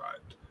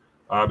inscribed,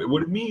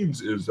 what it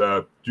means is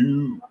that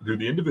do the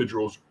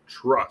individuals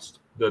trust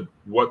that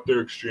what they're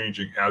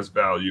exchanging has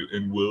value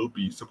and will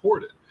be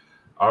supported?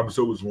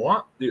 So as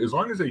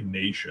long as a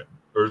nation,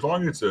 or as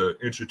long as an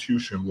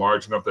institution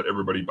large enough that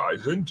everybody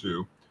buys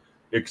into,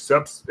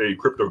 accepts a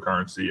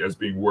cryptocurrency as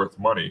being worth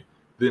money,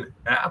 then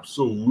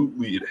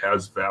absolutely it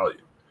has value.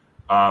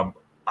 Um,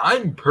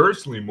 I'm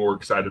personally more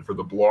excited for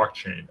the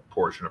blockchain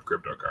portion of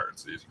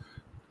cryptocurrencies.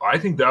 I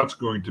think that's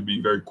going to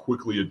be very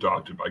quickly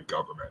adopted by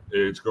government.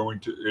 It's going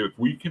to, if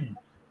we can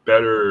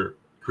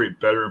create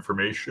better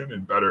information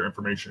and better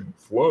information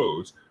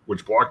flows,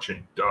 which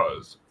blockchain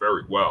does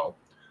very well.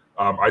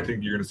 I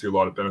think you're going to see a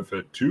lot of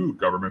benefit to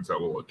governments that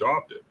will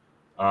adopt it.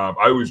 I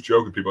always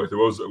joke with people, like,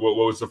 what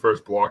was the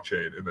first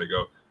blockchain? And they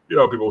go,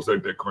 people will say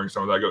Bitcoin,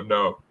 some of that. I go,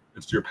 no,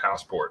 it's your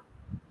passport.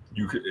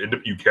 You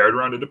carry it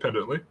around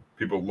independently.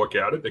 People look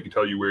at it, they can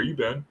tell you where you've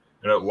been,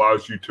 and it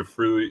allows you to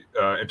freely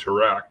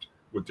interact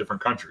with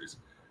different countries.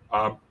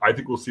 I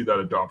think we'll see that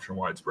adoption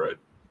widespread.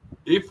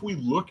 If we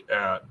look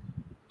at,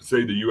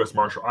 say, the U.S.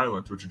 Marshall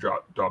Islands, which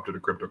adopted a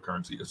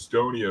cryptocurrency,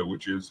 Estonia,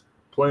 which is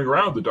playing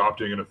around with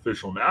adopting an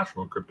official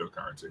national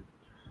cryptocurrency,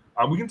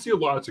 we can see a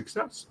lot of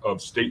success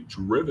of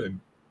state-driven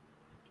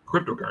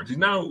cryptocurrencies.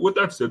 Now, with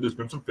that said, there's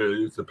been some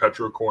failures. The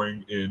Petro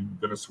coin in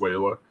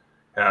Venezuela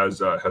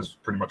has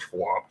pretty much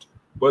flopped.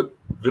 But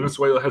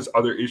Venezuela has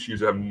other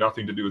issues that have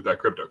nothing to do with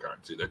that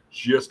cryptocurrency, that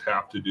just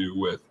have to do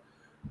with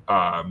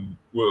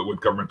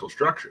governmental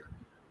structure.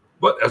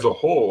 But as a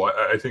whole,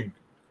 I think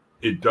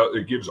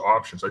it gives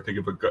options. I think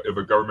if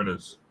a government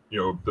is,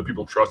 the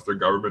people trust their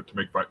government to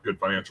make good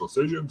financial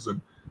decisions,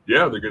 and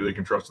they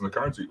can trust in the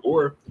currency,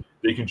 or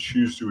they can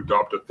choose to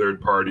adopt a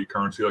third party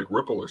currency like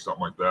Ripple or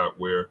something like that,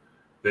 where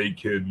they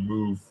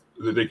can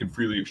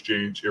freely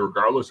exchange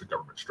regardless of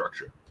government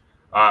structure.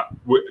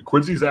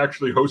 Quincy's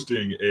actually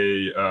hosting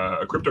a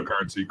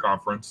cryptocurrency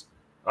conference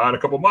in a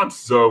couple months,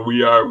 so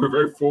we're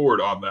very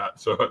forward on that.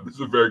 So this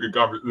is a very good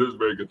This is a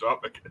very good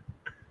topic.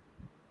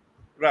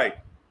 Right,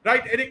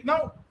 Eric.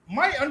 Now,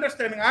 my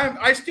understanding,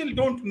 I still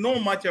don't know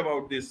much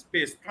about this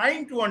space.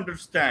 Trying to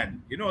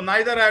understand,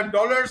 neither I have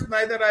dollars,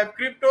 neither I have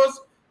cryptos,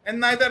 and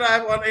neither I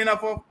have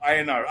enough of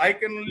INR. I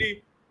can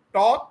only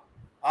talk,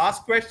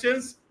 ask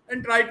questions,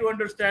 and try to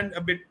understand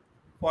a bit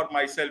for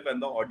myself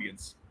and the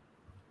audience.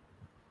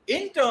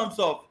 In terms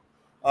of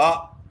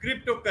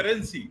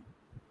cryptocurrency,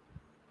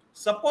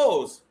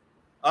 suppose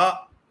uh,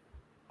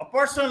 a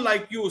person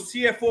like you,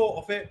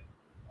 CFO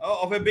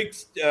of a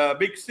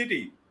big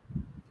city,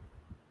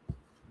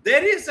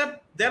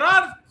 there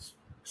are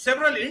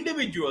several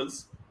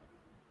individuals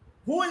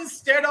who,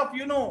 instead of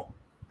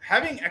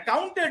having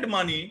accounted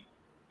money,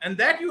 and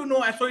that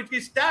so it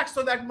is taxed,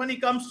 so that money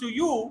comes to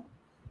you,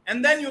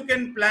 and then you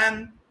can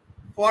plan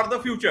for the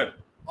future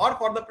or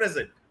for the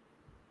present.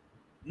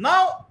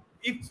 Now,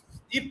 if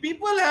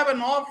people have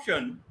an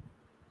option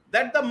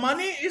that the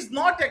money is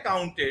not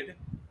accounted,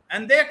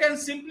 and they can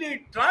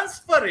simply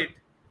transfer it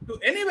to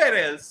anywhere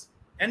else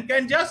and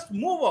can just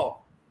move off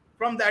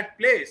from that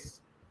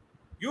place,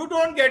 you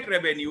don't get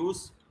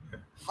revenues.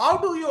 How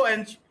do you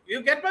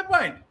you get my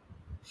point?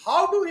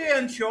 How do you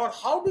ensure,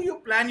 how do you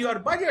plan your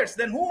budgets?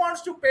 Then who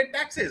wants to pay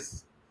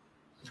taxes?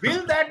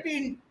 Will that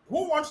be,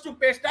 who wants to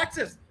pay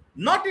taxes?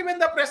 Not even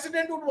the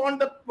president would want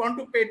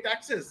to pay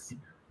taxes.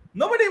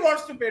 Nobody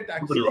wants to pay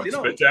Nobody taxes, wants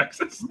to pay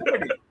taxes.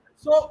 nobody.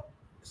 So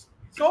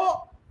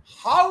so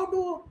how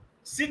do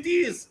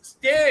cities,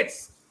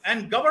 states,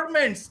 and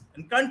governments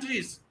and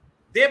countries,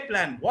 they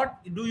plan?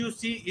 What do you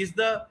see is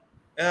the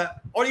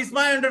or is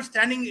my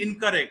understanding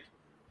incorrect?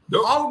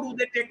 No, How do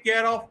they take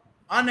care of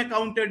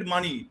unaccounted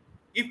money?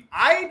 If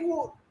I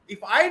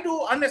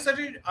do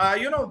unnecessary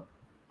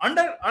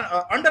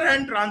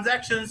underhand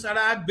transactions, and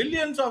I have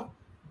billions of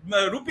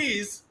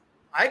rupees,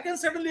 I can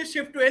suddenly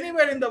shift to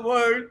anywhere in the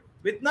world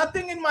with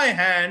nothing in my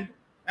hand,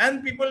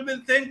 and people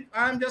will think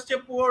I'm just a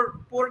poor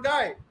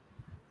guy.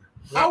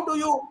 yeah.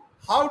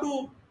 How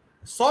do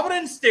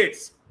sovereign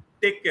states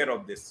take care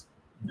of this?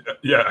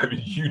 Yeah, I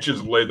mean, you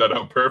just laid that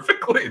out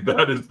perfectly.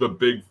 That is the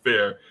big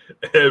fear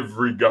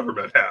every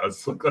government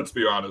has. Like, let's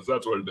be honest,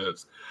 that's what it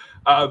is.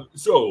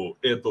 So,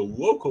 at the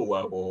local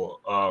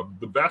level,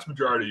 the vast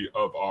majority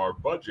of our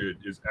budget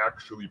is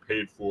actually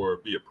paid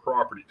for via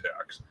property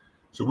tax.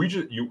 So we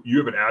just you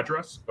have an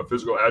address, a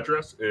physical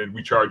address, and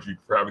we charge you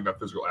for having that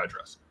physical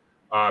address.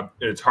 And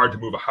it's hard to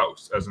move a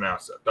house as an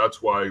asset.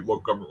 That's why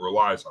local government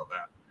relies on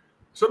that.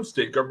 Some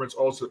state governments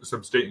also,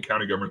 some state and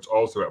county governments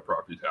also have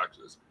property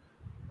taxes.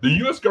 The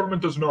U.S.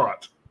 government does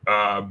not.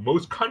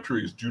 Most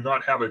countries do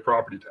not have a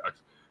property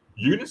tax.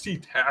 You're going to see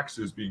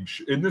taxes being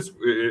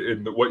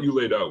what you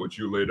laid out, which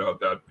you laid out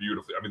that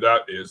beautifully. I mean,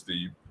 that is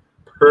the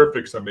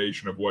perfect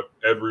summation of what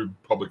every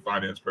public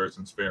finance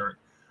person's faring.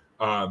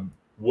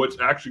 What's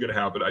actually going to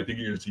happen? I think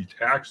you're going to see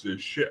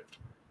taxes shift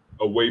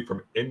away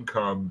from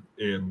income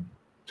and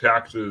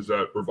taxes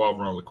that revolve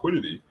around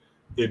liquidity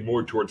and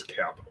more towards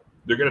capital.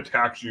 They're going to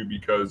tax you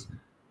because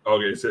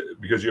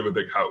because you have a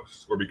big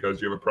house or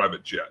because you have a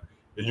private jet.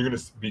 And you're going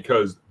to,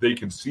 because they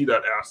can see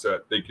that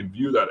asset, they can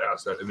view that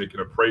asset, and they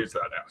can appraise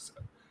that asset.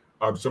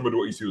 Similar to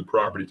what you see with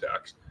property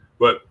tax,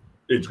 but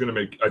it's going to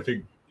make, I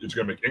think, it's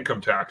going to make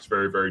income tax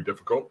very, very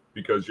difficult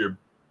because you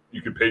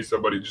can pay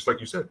somebody, just like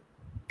you said,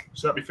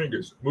 snap your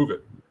fingers, move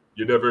it.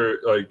 You never,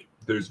 like,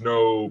 there's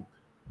no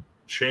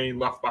chain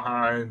left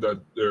behind,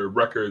 that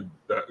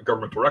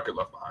governmental record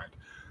left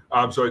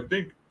behind. So I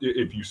think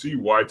if you see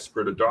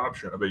widespread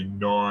adoption of a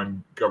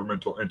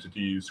non-governmental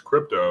entity's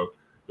crypto,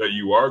 that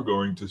you are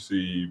going to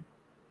see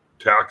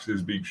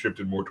taxes being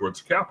shifted more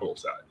towards the capital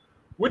side,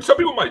 which some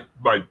people might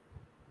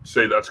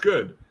say that's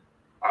good.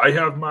 I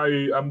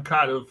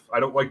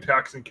don't like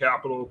taxing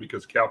capital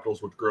because capital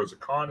is what grows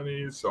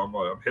economies, so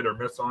I'm hit or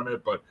miss on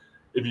it. But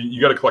if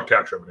you got to collect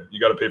tax revenue, you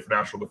got to pay for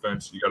national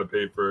defense, you got to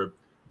pay for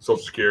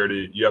Social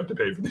Security, you have to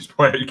pay for these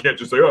plans. You can't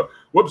just say, "Oh,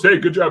 whoops, hey,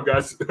 good job,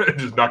 guys," and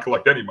just not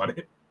collect any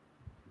money.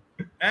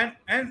 And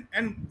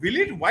will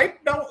it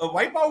wipe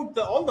out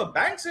all the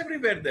banks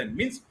everywhere? Then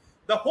means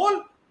the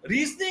whole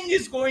reasoning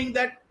is going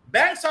that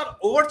banks are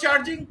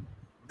overcharging,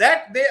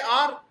 that they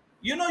are,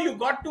 you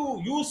got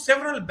to use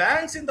several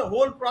banks in the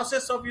whole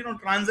process of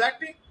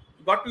transacting.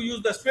 You got to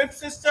use the SWIFT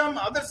system,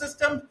 other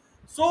systems.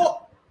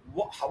 So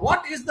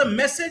what is the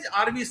message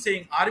are we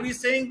saying? Are we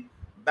saying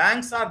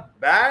banks are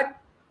bad?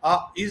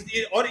 Is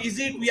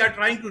it we are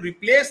trying to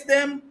replace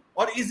them,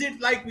 or is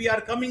it like we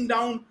are coming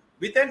down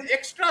with an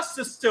extra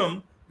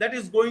system that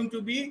is going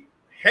to be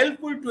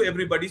helpful to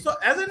everybody? So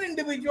as an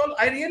individual,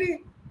 I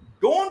really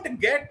don't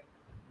get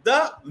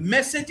the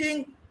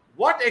messaging,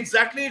 what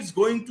exactly is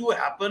going to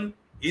happen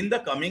in the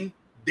coming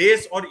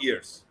days or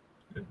years.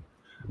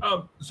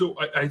 So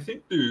I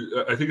think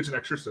it's an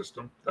extra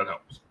system that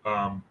helps.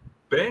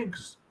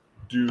 Banks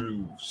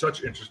do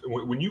such interesting,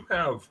 when you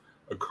have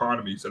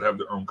economies that have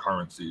their own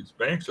currencies,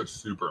 banks are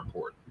super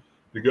important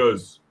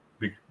because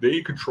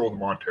they control the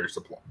monetary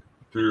supply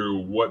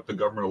through what the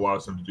government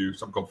allows them to do,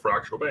 something called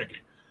fractional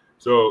banking.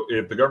 So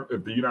if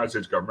the United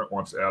States government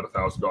wants to add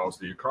 $1,000 to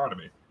the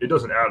economy, it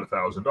doesn't add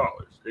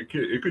 $1,000.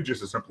 It could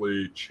just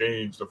simply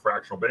change the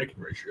fractional banking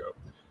ratio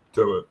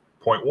to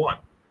 0.1,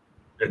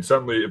 and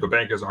suddenly, if a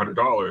bank has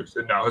 $100,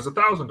 it now has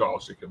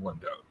 $1,000 it can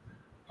lend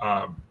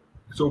out.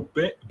 So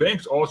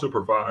banks also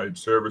provide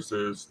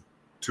services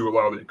to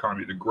allow the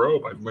economy to grow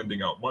by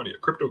lending out money. A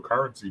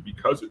cryptocurrency,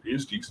 because it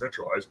is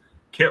decentralized,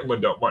 can't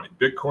lend out money.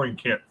 Bitcoin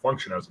can't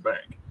function as a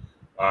bank.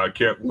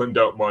 Can't lend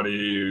out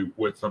money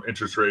with some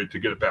interest rate to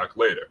get it back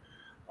later.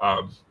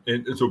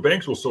 And so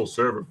banks will still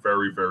serve a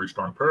very, very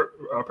strong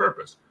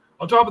purpose.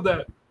 On top of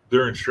that,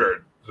 they're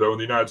insured. So in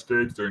the United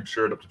States, they're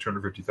insured up to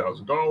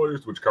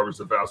 $250,000, which covers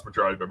the vast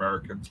majority of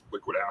Americans'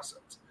 liquid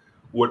assets.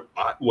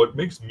 What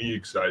makes me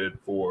excited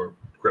for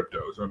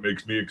cryptos, what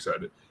makes me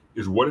excited,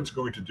 is what it's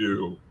going to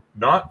do,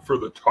 not for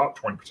the top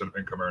 20% of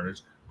income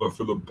earners, but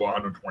for the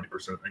bottom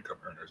 20% of income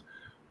earners.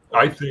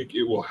 I Okay. think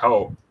it will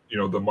help,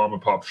 the mom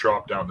and pop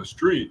shop down the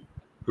street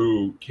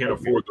who can't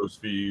Okay. afford those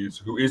fees,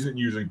 who isn't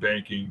using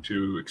banking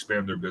to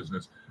expand their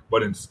business,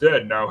 but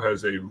instead now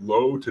has a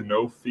low to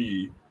no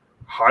fee,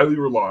 highly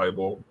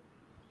reliable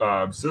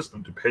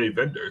system to pay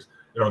vendors.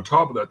 And on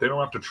top of that, they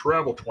don't have to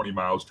travel 20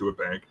 miles to a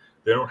bank.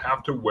 They don't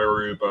have to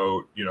worry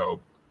about,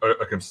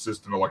 a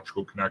consistent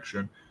electrical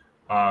connection.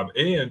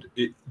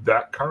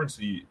 That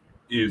currency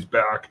is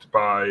backed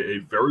by a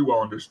very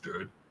well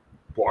understood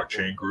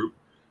blockchain group.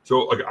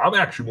 So like I'm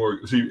actually more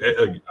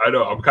I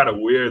know I'm kind of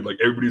weird. Like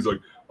everybody's like,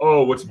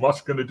 oh, what's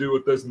Musk gonna do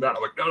with this and that?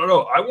 I'm like,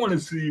 no. I want to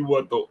see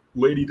what the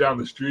lady down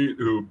the street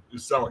who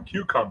is selling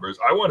cucumbers.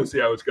 I want to see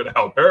how it's gonna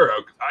help her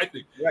out because I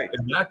think, Right.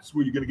 and that's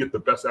where you're gonna get the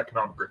best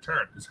economic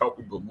return is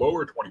helping the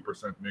lower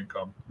 20% in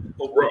income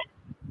grow. Okay.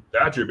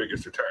 That's your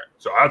biggest return.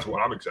 So that's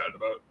what I'm excited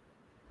about.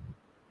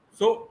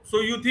 So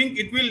you think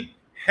it will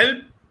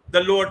help the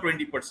lower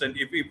 20%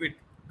 if it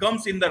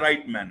comes in the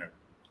right manner?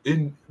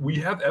 And we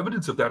have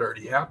evidence of that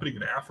already happening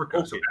in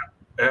Africa. So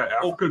Okay.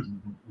 Africa Okay. is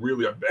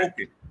really unbanked.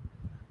 Okay.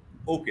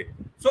 Okay.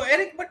 So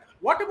Eric, but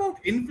what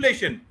about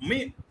inflation?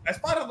 Me, as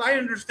far as I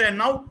understand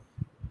now,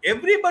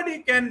 everybody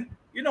can,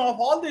 of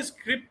all these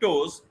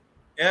cryptos,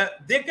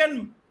 they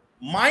can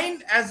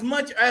mine as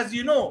much as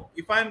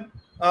if I'm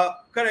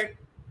correct,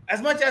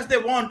 as much as they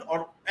want,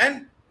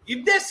 and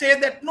if they say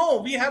that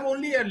no, we have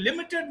only a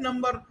limited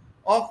number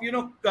of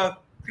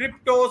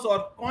cryptos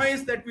or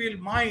coins that we'll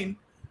mine,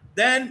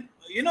 then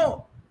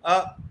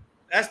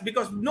as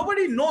because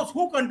nobody knows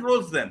who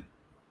controls them.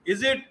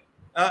 Is it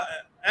uh,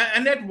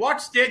 and at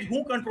what stage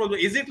who controls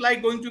it? Is it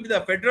like going to be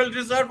the Federal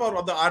Reserve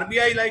or the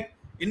RBI, like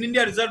in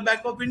India, Reserve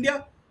Bank of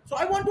India? So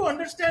I want to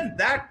understand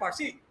that part.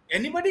 See,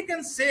 anybody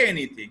can say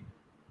anything,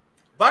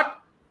 but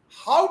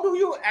how do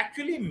you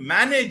actually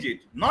manage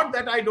it? Not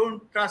that I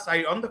don't trust,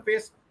 I on the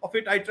face of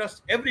it I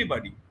trust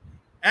everybody.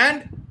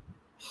 And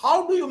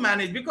how do you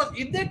manage? Because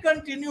if they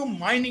continue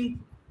mining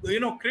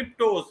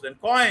cryptos and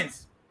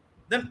coins,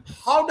 then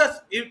how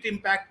does it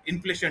impact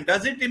inflation?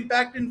 Does it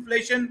impact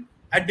inflation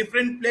at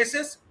different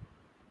places?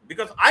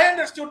 Because I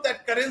understood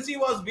that currency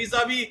was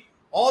vis-a-vis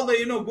all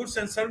the goods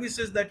and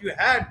services that you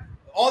had,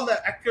 all the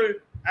actual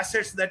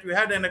assets that you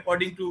had, and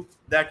according to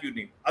that you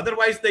need.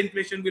 Otherwise, the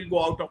inflation will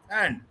go out of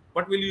hand.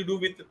 What will you do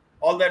with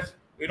all that?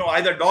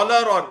 Either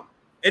dollar or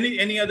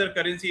any other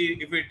currency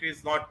if it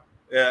is not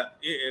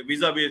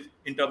vis-a-vis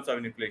in terms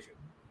of inflation.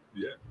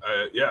 Yeah.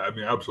 I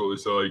mean, absolutely.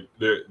 So like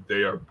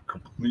they are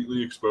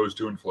completely exposed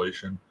to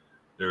inflation.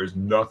 There is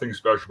nothing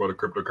special about a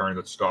cryptocurrency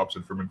that stops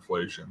it from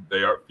inflation.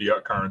 They are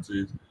fiat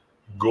currencies.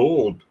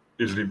 Gold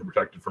isn't even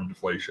protected from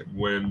deflation.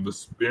 When the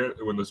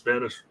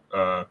Spanish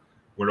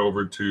went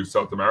over to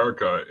South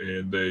America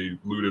and they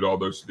looted all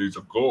those cities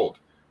of gold,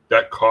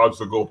 that caused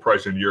the gold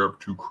price in Europe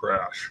to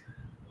crash.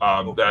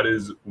 Okay. That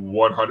is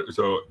 100.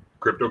 So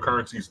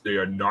cryptocurrencies, they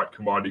are not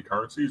commodity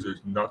currencies. There's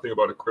nothing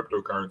about a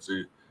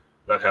cryptocurrency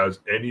that has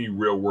any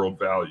real world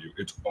value.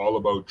 It's all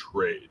about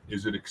trade.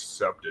 Is it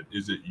accepted?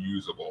 Is it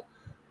usable?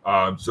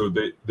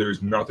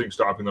 There's nothing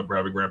stopping them from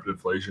having rampant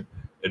inflation.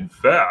 In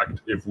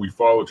fact, if we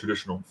follow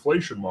traditional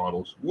inflation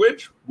models,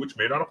 which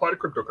may not apply to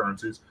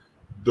cryptocurrencies,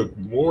 the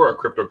more a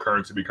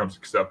cryptocurrency becomes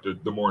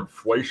accepted, the more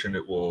inflation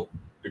it will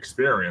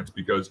experience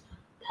because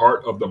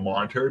part of the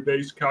monetary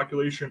based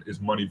calculation is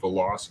money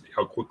velocity.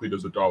 How quickly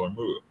does a dollar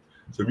move?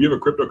 So if you have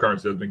a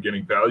cryptocurrency that's been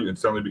gaining value and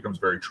suddenly becomes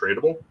very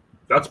tradable,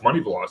 that's money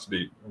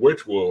velocity,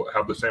 which will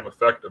have the same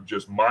effect of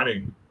just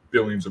mining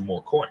billions and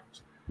more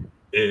coins.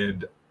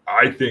 And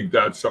I think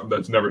that's something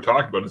that's never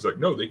talked about. It's like,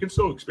 no, they can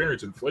still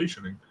experience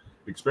inflation and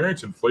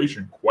experience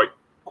inflation quite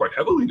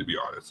heavily, to be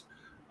honest.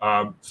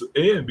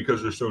 And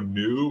because they're so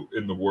new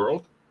in the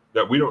world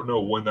that we don't know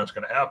when that's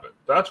going to happen.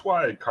 That's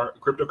why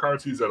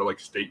cryptocurrencies that are like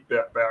state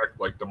backed,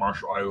 like the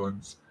Marshall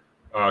Islands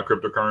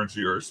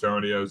cryptocurrency or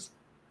Estonia's,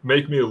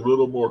 make me a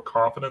little more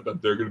confident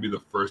that they're going to be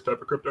the first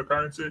type of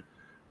cryptocurrency.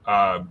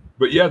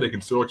 But yeah, they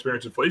can still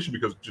experience inflation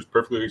because just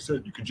perfectly like I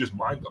said, you can just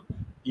mine them.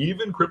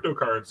 Even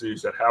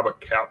cryptocurrencies that have a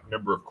capped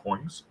number of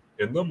coins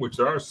in them, which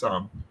there are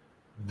some,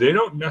 they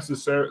don't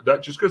necessarily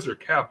that just because they're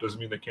capped doesn't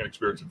mean they can't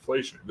experience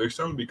inflation. If they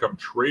suddenly become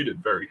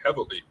traded very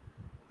heavily,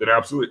 then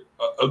absolutely.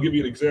 I'll give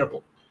you an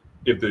example.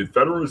 If the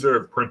Federal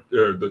Reserve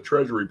the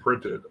Treasury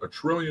printed $1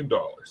 trillion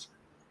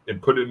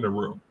and put it in a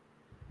room,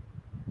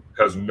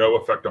 has no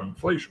effect on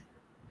inflation.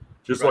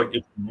 Just like Right.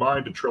 if you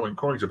mined $1 trillion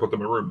coins and put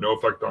them in a room, no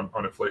effect on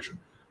inflation.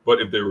 But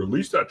if they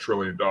release that $1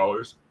 trillion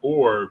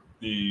or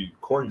the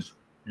coins,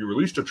 you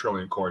released $1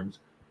 trillion coins,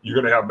 you're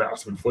going to have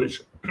massive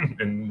inflation.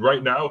 And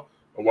right now,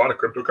 a lot of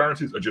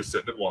cryptocurrencies are just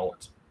sitting in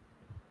wallets.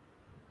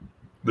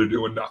 They're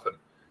doing nothing.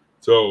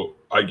 So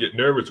I get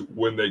nervous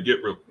when they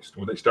get released,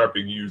 when they start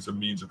being used as a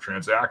means of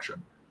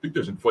transaction. think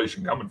there's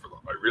inflation coming for them.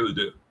 I really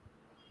do.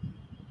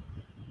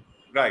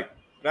 Right,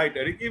 right,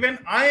 Eric. Even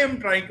I am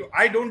trying to.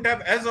 I don't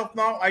have, as of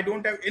now, I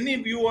don't have any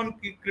view on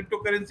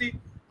cryptocurrency.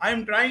 I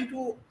am trying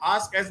to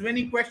ask as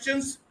many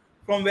questions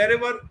from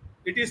wherever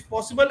it is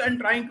possible and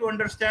trying to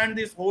understand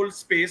this whole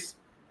space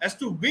as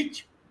to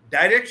which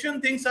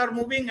direction things are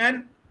moving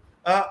and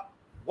uh,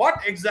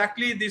 what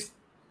exactly this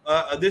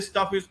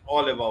stuff is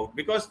all about.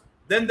 Because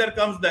then there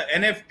comes the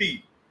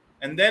NFT,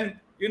 and then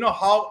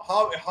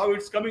how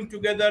it's coming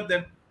together.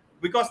 Then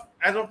because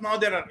as of now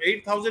there are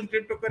 8,000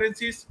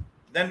 cryptocurrencies,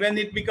 then when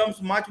it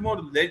becomes much more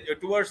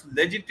towards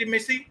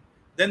legitimacy,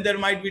 then there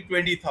might be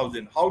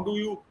 20,000. How do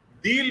you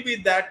deal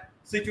with that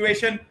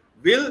situation?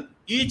 Will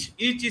each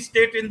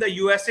state in the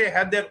USA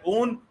have their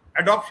own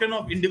adoption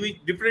of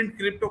different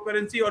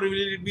cryptocurrency, or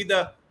will it be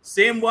the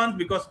same ones?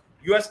 Because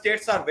US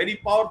states are very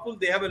powerful,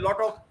 they have a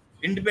lot of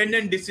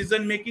independent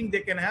decision making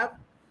they can have.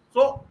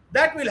 So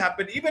that will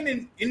happen even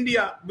in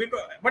India.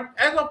 But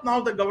as of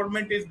now, the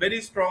government is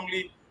very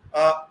strongly.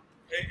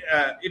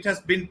 It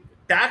has been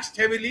taxed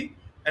heavily,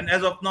 and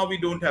as of now, we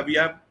don't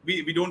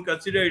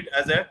consider it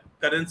as a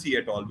currency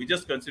at all. We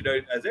just consider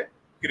it as a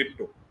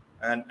crypto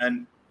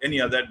and any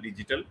other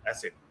digital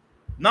asset.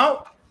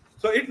 Now,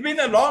 so it's been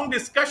a long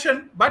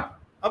discussion, but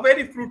a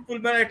very fruitful.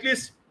 But at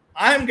least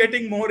I am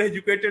getting more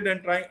educated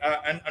and trying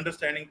and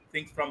understanding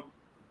things from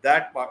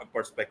that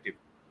perspective.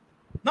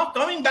 Now,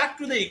 coming back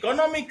to the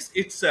economics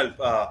itself,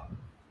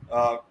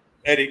 uh,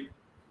 Eric,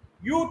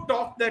 you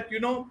talk that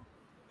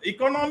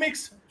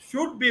economics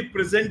should be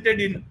presented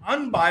in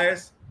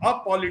unbiased,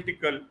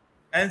 apolitical,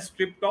 and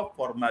stripped of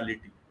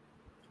formality.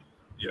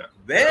 Yeah.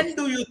 When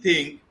do you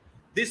think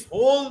this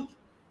whole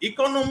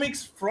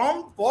economics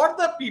from for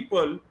the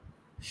people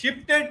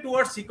shifted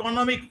towards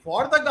economic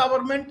for the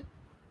government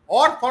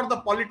or for the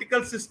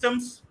political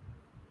systems?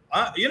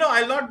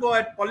 I'll not go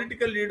at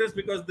political leaders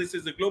because this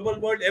is a global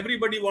world.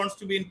 Everybody wants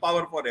to be in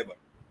power forever.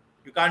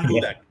 You can't do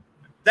that.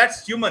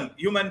 That's human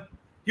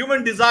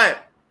desire.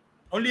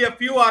 Only a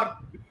few are,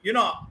 you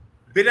know,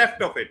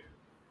 bereft of it.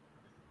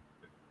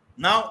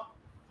 Now,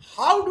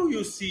 how do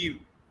you see,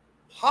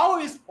 how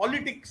is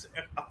politics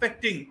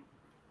affecting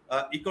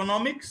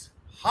economics?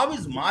 How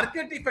is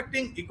market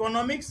affecting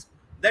economics?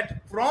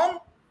 That from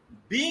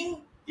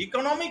being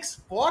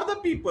economics for the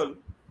people,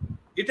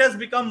 it has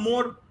become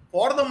more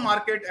for the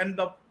market and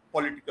the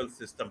political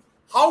system.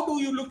 How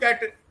do you look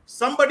at it?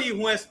 Somebody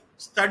who has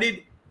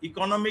studied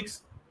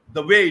economics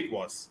the way it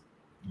was.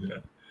 Yeah,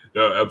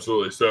 no,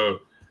 absolutely. So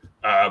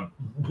um,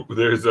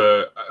 there's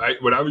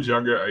when I was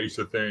younger, I used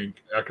to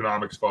think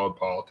economics followed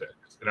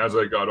politics. And as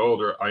I got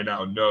older, I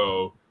now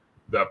know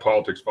that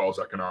politics follows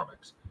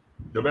economics.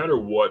 No matter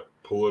what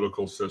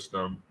political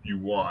system you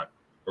want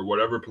or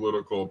whatever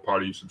political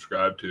party you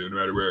subscribe to, no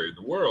matter where in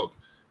the world,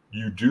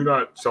 you do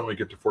not suddenly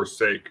get to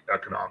forsake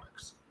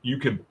economics. You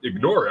can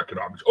ignore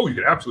economics. Oh, you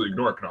can absolutely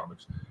ignore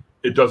economics.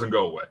 It doesn't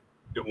go away.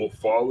 It will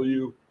follow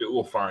you. It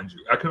will find you.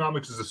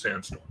 Economics is a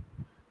sandstorm.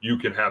 You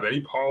can have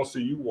any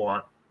policy you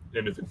want,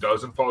 and if it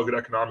doesn't follow good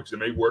economics, it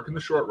may work in the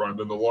short run,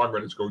 but in the long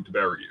run, it's going to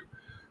bury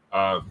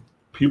you.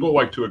 People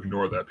like to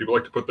ignore that. People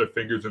like to put their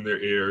fingers in their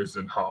ears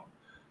and hum,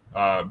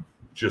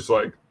 just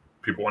like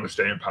people want to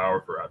stay in power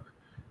forever.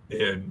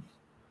 And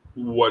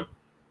what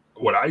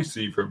I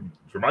see from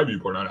my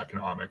viewpoint on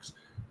economics,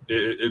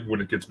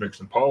 when it gets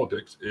mixed in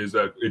politics, is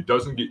that it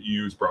doesn't get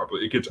used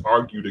properly. It gets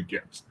argued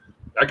against.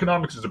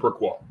 Economics is a brick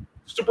wall.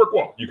 It's a brick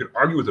wall. You can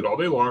argue with it all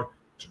day long.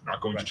 It's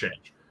not going to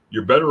change.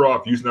 You're better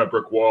off using that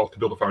brick wall to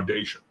build a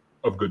foundation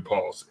of good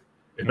policy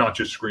and not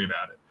just scream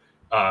at it.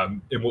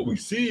 And what we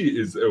see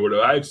is what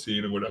I've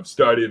seen and what I've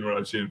studied and what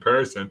I've seen in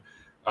person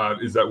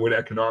is that when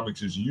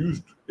economics is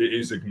used, it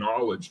is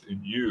acknowledged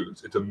and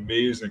used. It's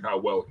amazing how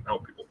well it can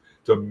help people.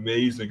 It's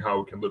amazing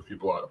how it can lift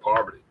people out of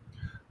poverty.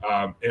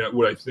 And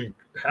what I think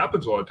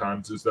happens a lot of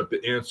times is that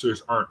the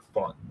answers aren't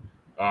fun.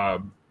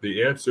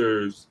 The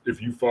answers,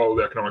 if you follow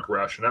the economic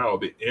rationale,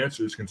 the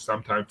answers can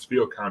sometimes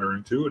feel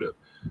counterintuitive.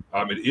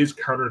 It is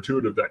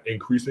counterintuitive that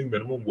increasing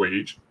minimum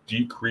wage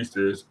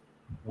decreases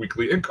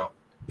weekly income.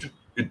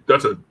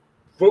 That's a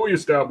fully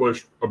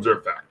established,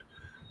 observed fact.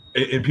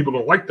 And people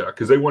don't like that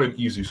because they want an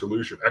easy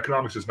solution.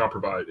 Economics does not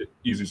provide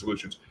easy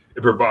solutions.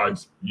 It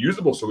provides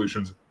usable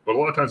solutions, but a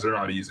lot of times they're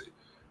not easy.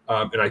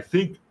 And I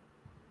think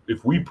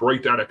if we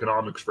break down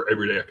economics for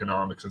everyday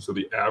economics, and so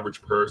the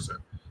average person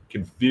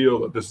can feel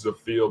that this is a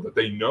field that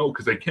they know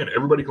because they can,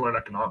 everybody can learn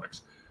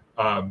economics,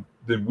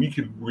 then we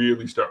can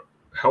really start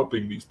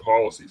helping these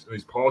policies. And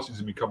these policies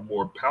can become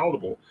more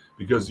palatable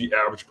because the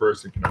average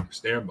person can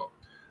understand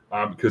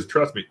them. Because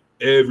trust me,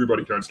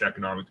 everybody can understand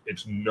economics.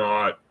 It's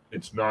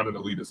not an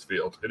elitist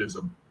field. It is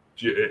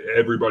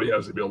everybody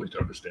has the ability to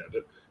understand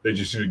it. They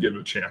just need to give it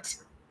a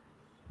chance.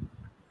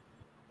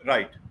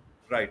 Right,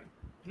 right.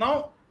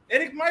 Now,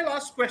 Eric, my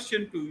last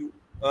question to you,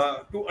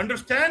 to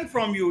understand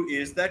from you,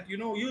 is that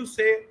you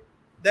say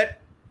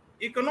that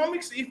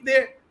economics, if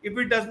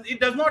it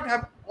does not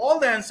have all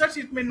the answers,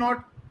 it may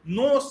not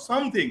know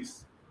some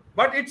things,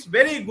 but it's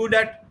very good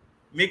at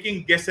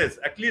making guesses.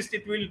 At least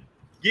it will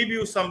give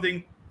you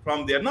something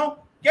from there. Now,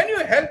 can you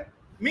help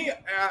me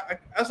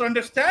as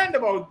understand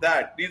about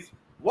that is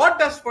what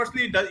does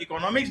firstly does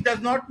economics does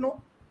not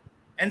know,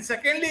 and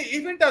secondly,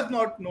 if it does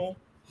not know,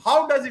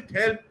 how does it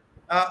help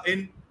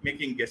in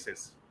making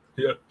guesses?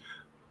 Yeah.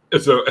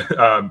 So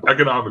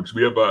economics,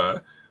 we have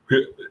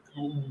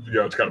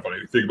it's kind of funny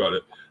to think about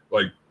it.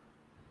 Like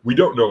we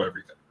don't know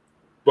everything,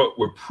 but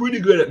we're pretty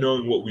good at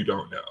knowing what we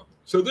don't know.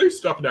 So there's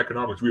stuff in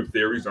economics. We have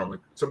theories on like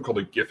something called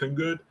a Giffen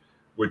good,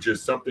 which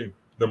is something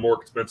the more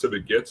expensive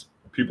it gets,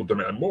 people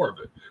demand more of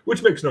it,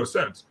 which makes no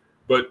sense.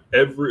 But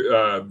every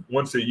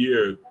once a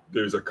year,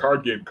 there's a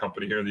card game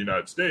company here in the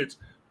United States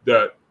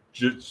that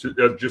just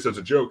as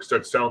a joke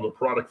starts selling the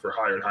product for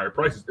higher and higher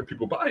prices, and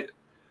people buy it.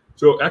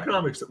 So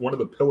economics, one of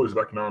the pillars of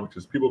economics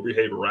is people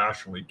behave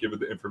irrationally given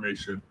the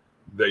information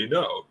they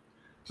know.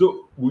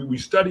 So we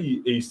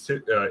study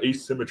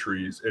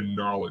asymmetries in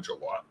knowledge a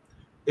lot.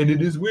 And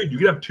it is weird. You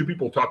can have two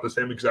people talk the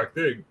same exact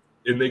thing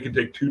and they can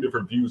take two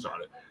different views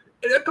on it.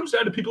 And that comes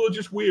down to people are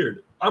just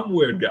weird. I'm a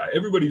weird guy.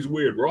 Everybody's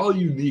weird. We're all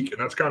unique.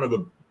 And that's kind of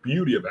the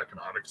beauty of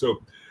economics.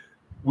 So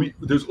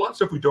there's a lot of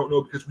stuff we don't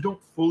know because we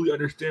don't fully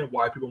understand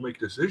why people make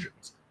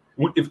decisions.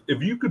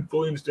 If you could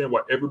fully understand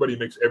why everybody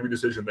makes every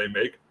decision they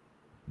make,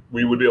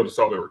 we would be able to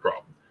solve every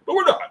problem. But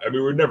we're not. I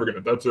mean, we're never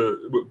going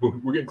to.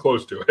 We're getting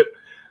close to it.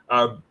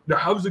 Now,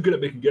 how is it good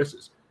at making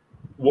guesses?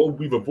 What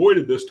we've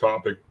avoided this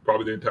topic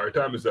probably the entire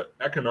time is that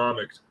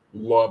economics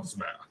loves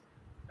math.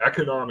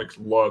 Economics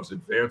loves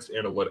advanced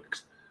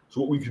analytics.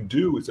 So what we can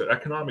do is that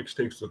economics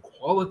takes the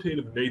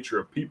qualitative nature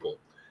of people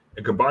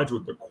and combines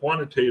with the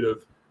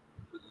quantitative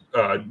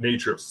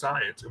nature of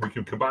science, and we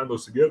can combine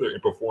those together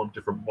and perform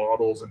different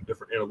models and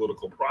different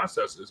analytical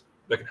processes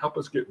that can help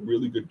us get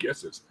really good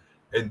guesses.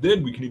 And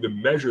then we can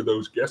even measure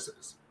those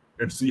guesses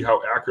and see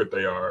how accurate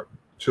they are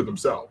to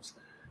themselves.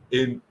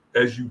 And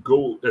as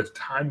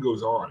time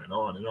goes on and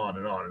on and on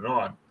and on and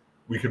on,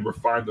 we can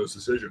refine those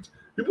decisions.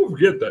 People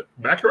forget that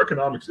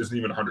macroeconomics isn't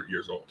even 100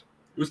 years old.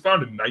 It was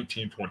founded in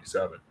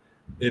 1927.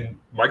 In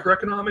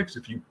microeconomics,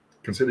 if you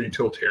consider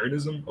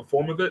utilitarianism a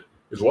form of it,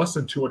 is less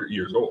than 200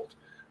 years old.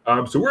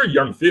 So we're a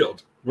young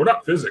field. We're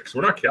not physics.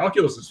 We're not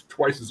calculus. Is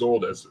twice as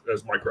old as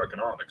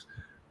microeconomics.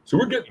 So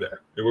we're getting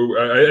there.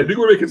 And I think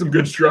we're making some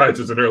good strides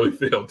as an early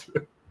field.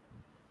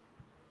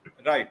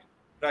 Right,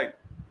 right.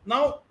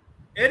 Now,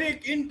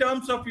 Eric, in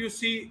terms of, you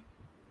see,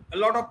 a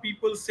lot of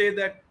people say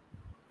that,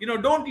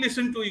 don't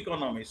listen to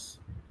economists.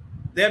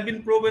 They have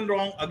been proven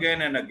wrong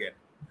again and again.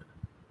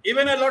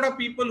 Even a lot of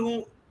people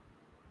who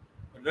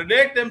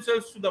relate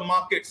themselves to the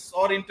markets,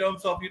 or in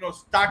terms of,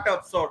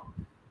 startups, or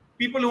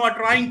people who are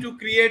trying to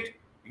create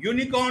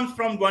unicorns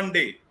from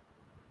day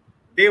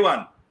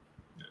one.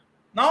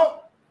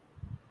 Now,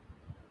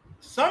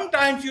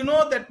 sometimes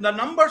that the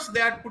numbers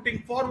they are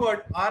putting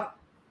forward are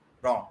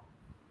wrong.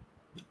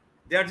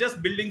 They are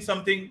just building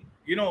something,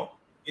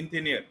 in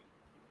thin air.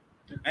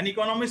 And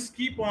economists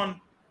keep on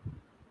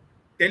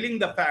telling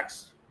the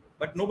facts,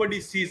 but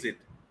nobody sees it.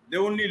 They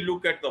only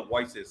look at the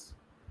voices.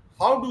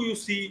 How do you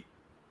see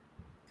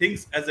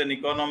things as an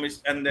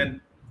economist? And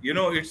then,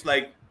 it's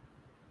like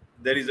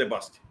there is a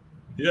bust.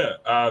 Yeah.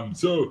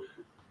 So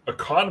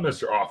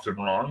economists are often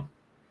wrong.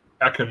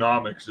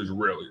 Economics is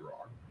really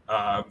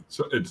wrong.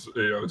 So it's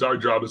our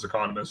job as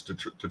economists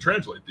to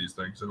translate these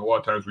things, and a lot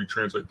of times we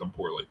translate them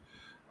poorly.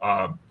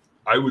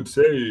 I would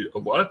say a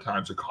lot of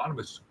times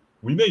economists,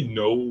 we may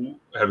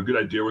have a good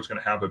idea what's going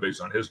to happen based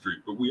on history,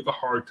 but we have a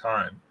hard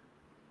time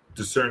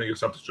discerning if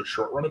something's a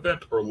short run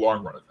event or a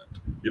long run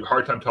event. You have a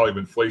hard time telling if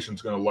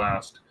inflation's going to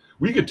last.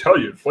 We could tell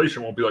you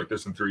inflation won't be like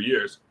this in 3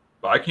 years,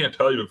 but I can't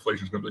tell you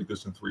inflation's going to be like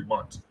this in 3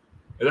 months.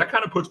 And that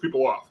kind of puts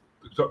people off.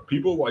 So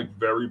people like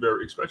very,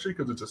 very, especially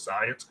because it's a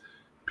science,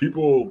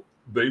 people,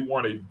 they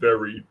want a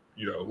very,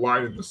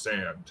 line in the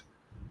sand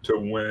to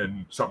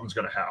when something's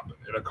going to happen.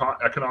 And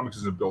economics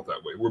isn't built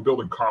that way. We're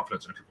building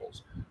confidence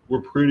intervals.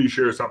 We're pretty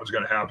sure something's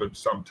going to happen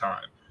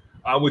sometime,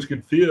 which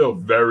can feel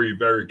very,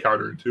 very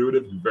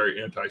counterintuitive and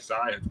very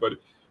anti-science, but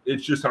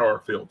it's just how our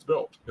field's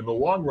built. In the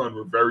long run,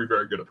 we're very,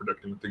 very good at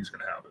predicting when things are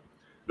going to happen.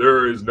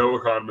 There is no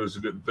economist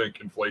who didn't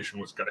think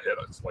inflation was going to hit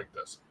us like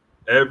this.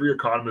 Every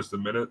economist a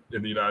minute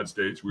in the United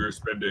States, we were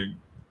spending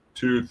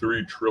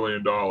 $2-3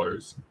 trillion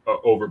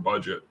over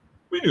budget.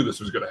 We knew this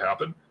was going to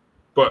happen,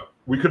 but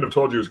we couldn't have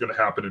told you it was going to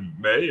happen in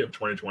May of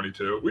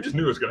 2022. We just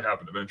knew it was going to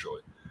happen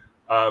eventually.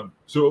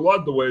 So a lot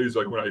of the ways,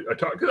 like when I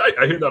talk, because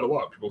I hear that a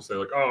lot. People say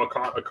like, oh,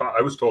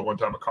 I was told one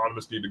time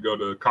economists need to go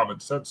to common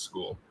sense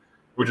school,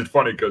 which is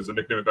funny because the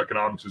nickname of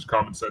economics is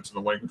common sense in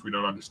a language we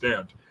don't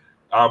understand.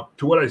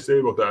 To what I say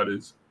about that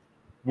is,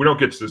 we don't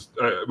get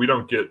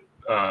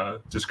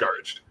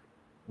discouraged.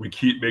 We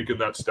keep making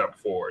that step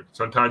forward.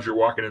 Sometimes you're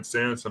walking in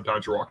sand,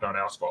 sometimes you're walking on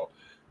asphalt.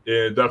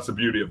 And that's the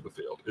beauty of the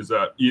field, is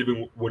that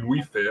even when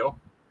we fail,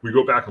 we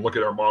go back and look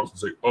at our models and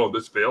say, oh,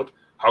 this failed.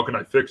 How can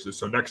I fix this?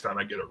 So next time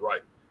I get it right.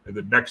 And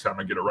then next time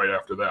I get it right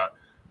after that.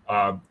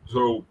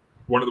 So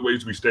one of the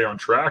ways we stay on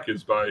track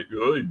is by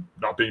really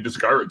not being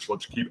discouraged.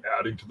 Let's keep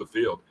adding to the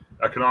field.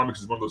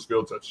 Economics is one of those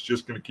fields that's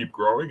just going to keep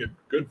growing, and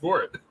good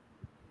for it.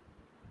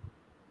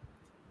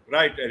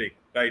 Right, Eric.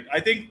 Right.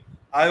 I think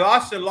I've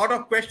asked a lot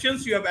of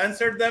questions. You have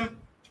answered them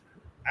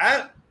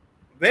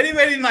very,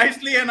 very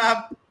nicely, and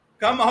I've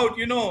come out,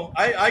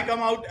 I come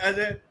out as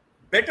a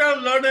better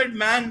learned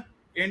man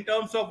in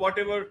terms of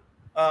whatever,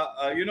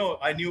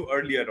 I knew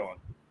earlier on.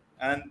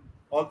 And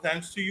all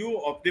thanks to you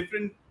of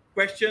different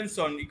questions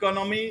on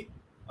economy,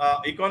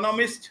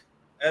 economist,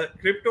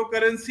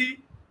 cryptocurrency,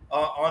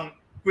 on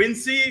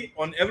Quincy,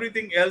 on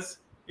everything else.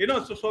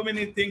 So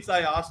many things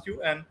I asked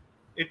you, and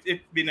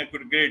it's been a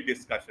great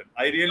discussion.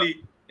 I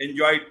really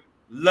enjoyed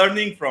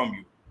learning from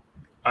you.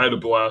 I had a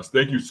blast.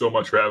 Thank you so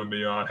much for having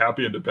me on.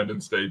 Happy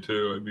Independence Day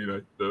too. I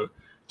mean,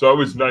 it's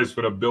always nice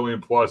when a billion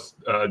plus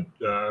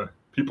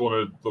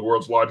people in the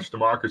world's largest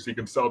democracy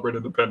can celebrate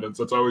independence.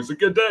 That's always a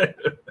good day.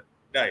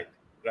 Right,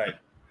 right.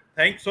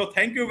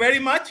 Thank you very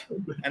much,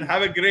 and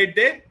have a great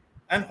day.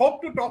 And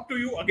hope to talk to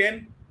you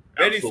again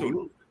very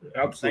soon. Absolutely,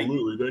 Thank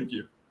you. absolutely. Thank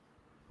you.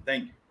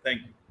 Thank you.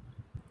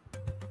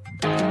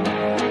 Thank you.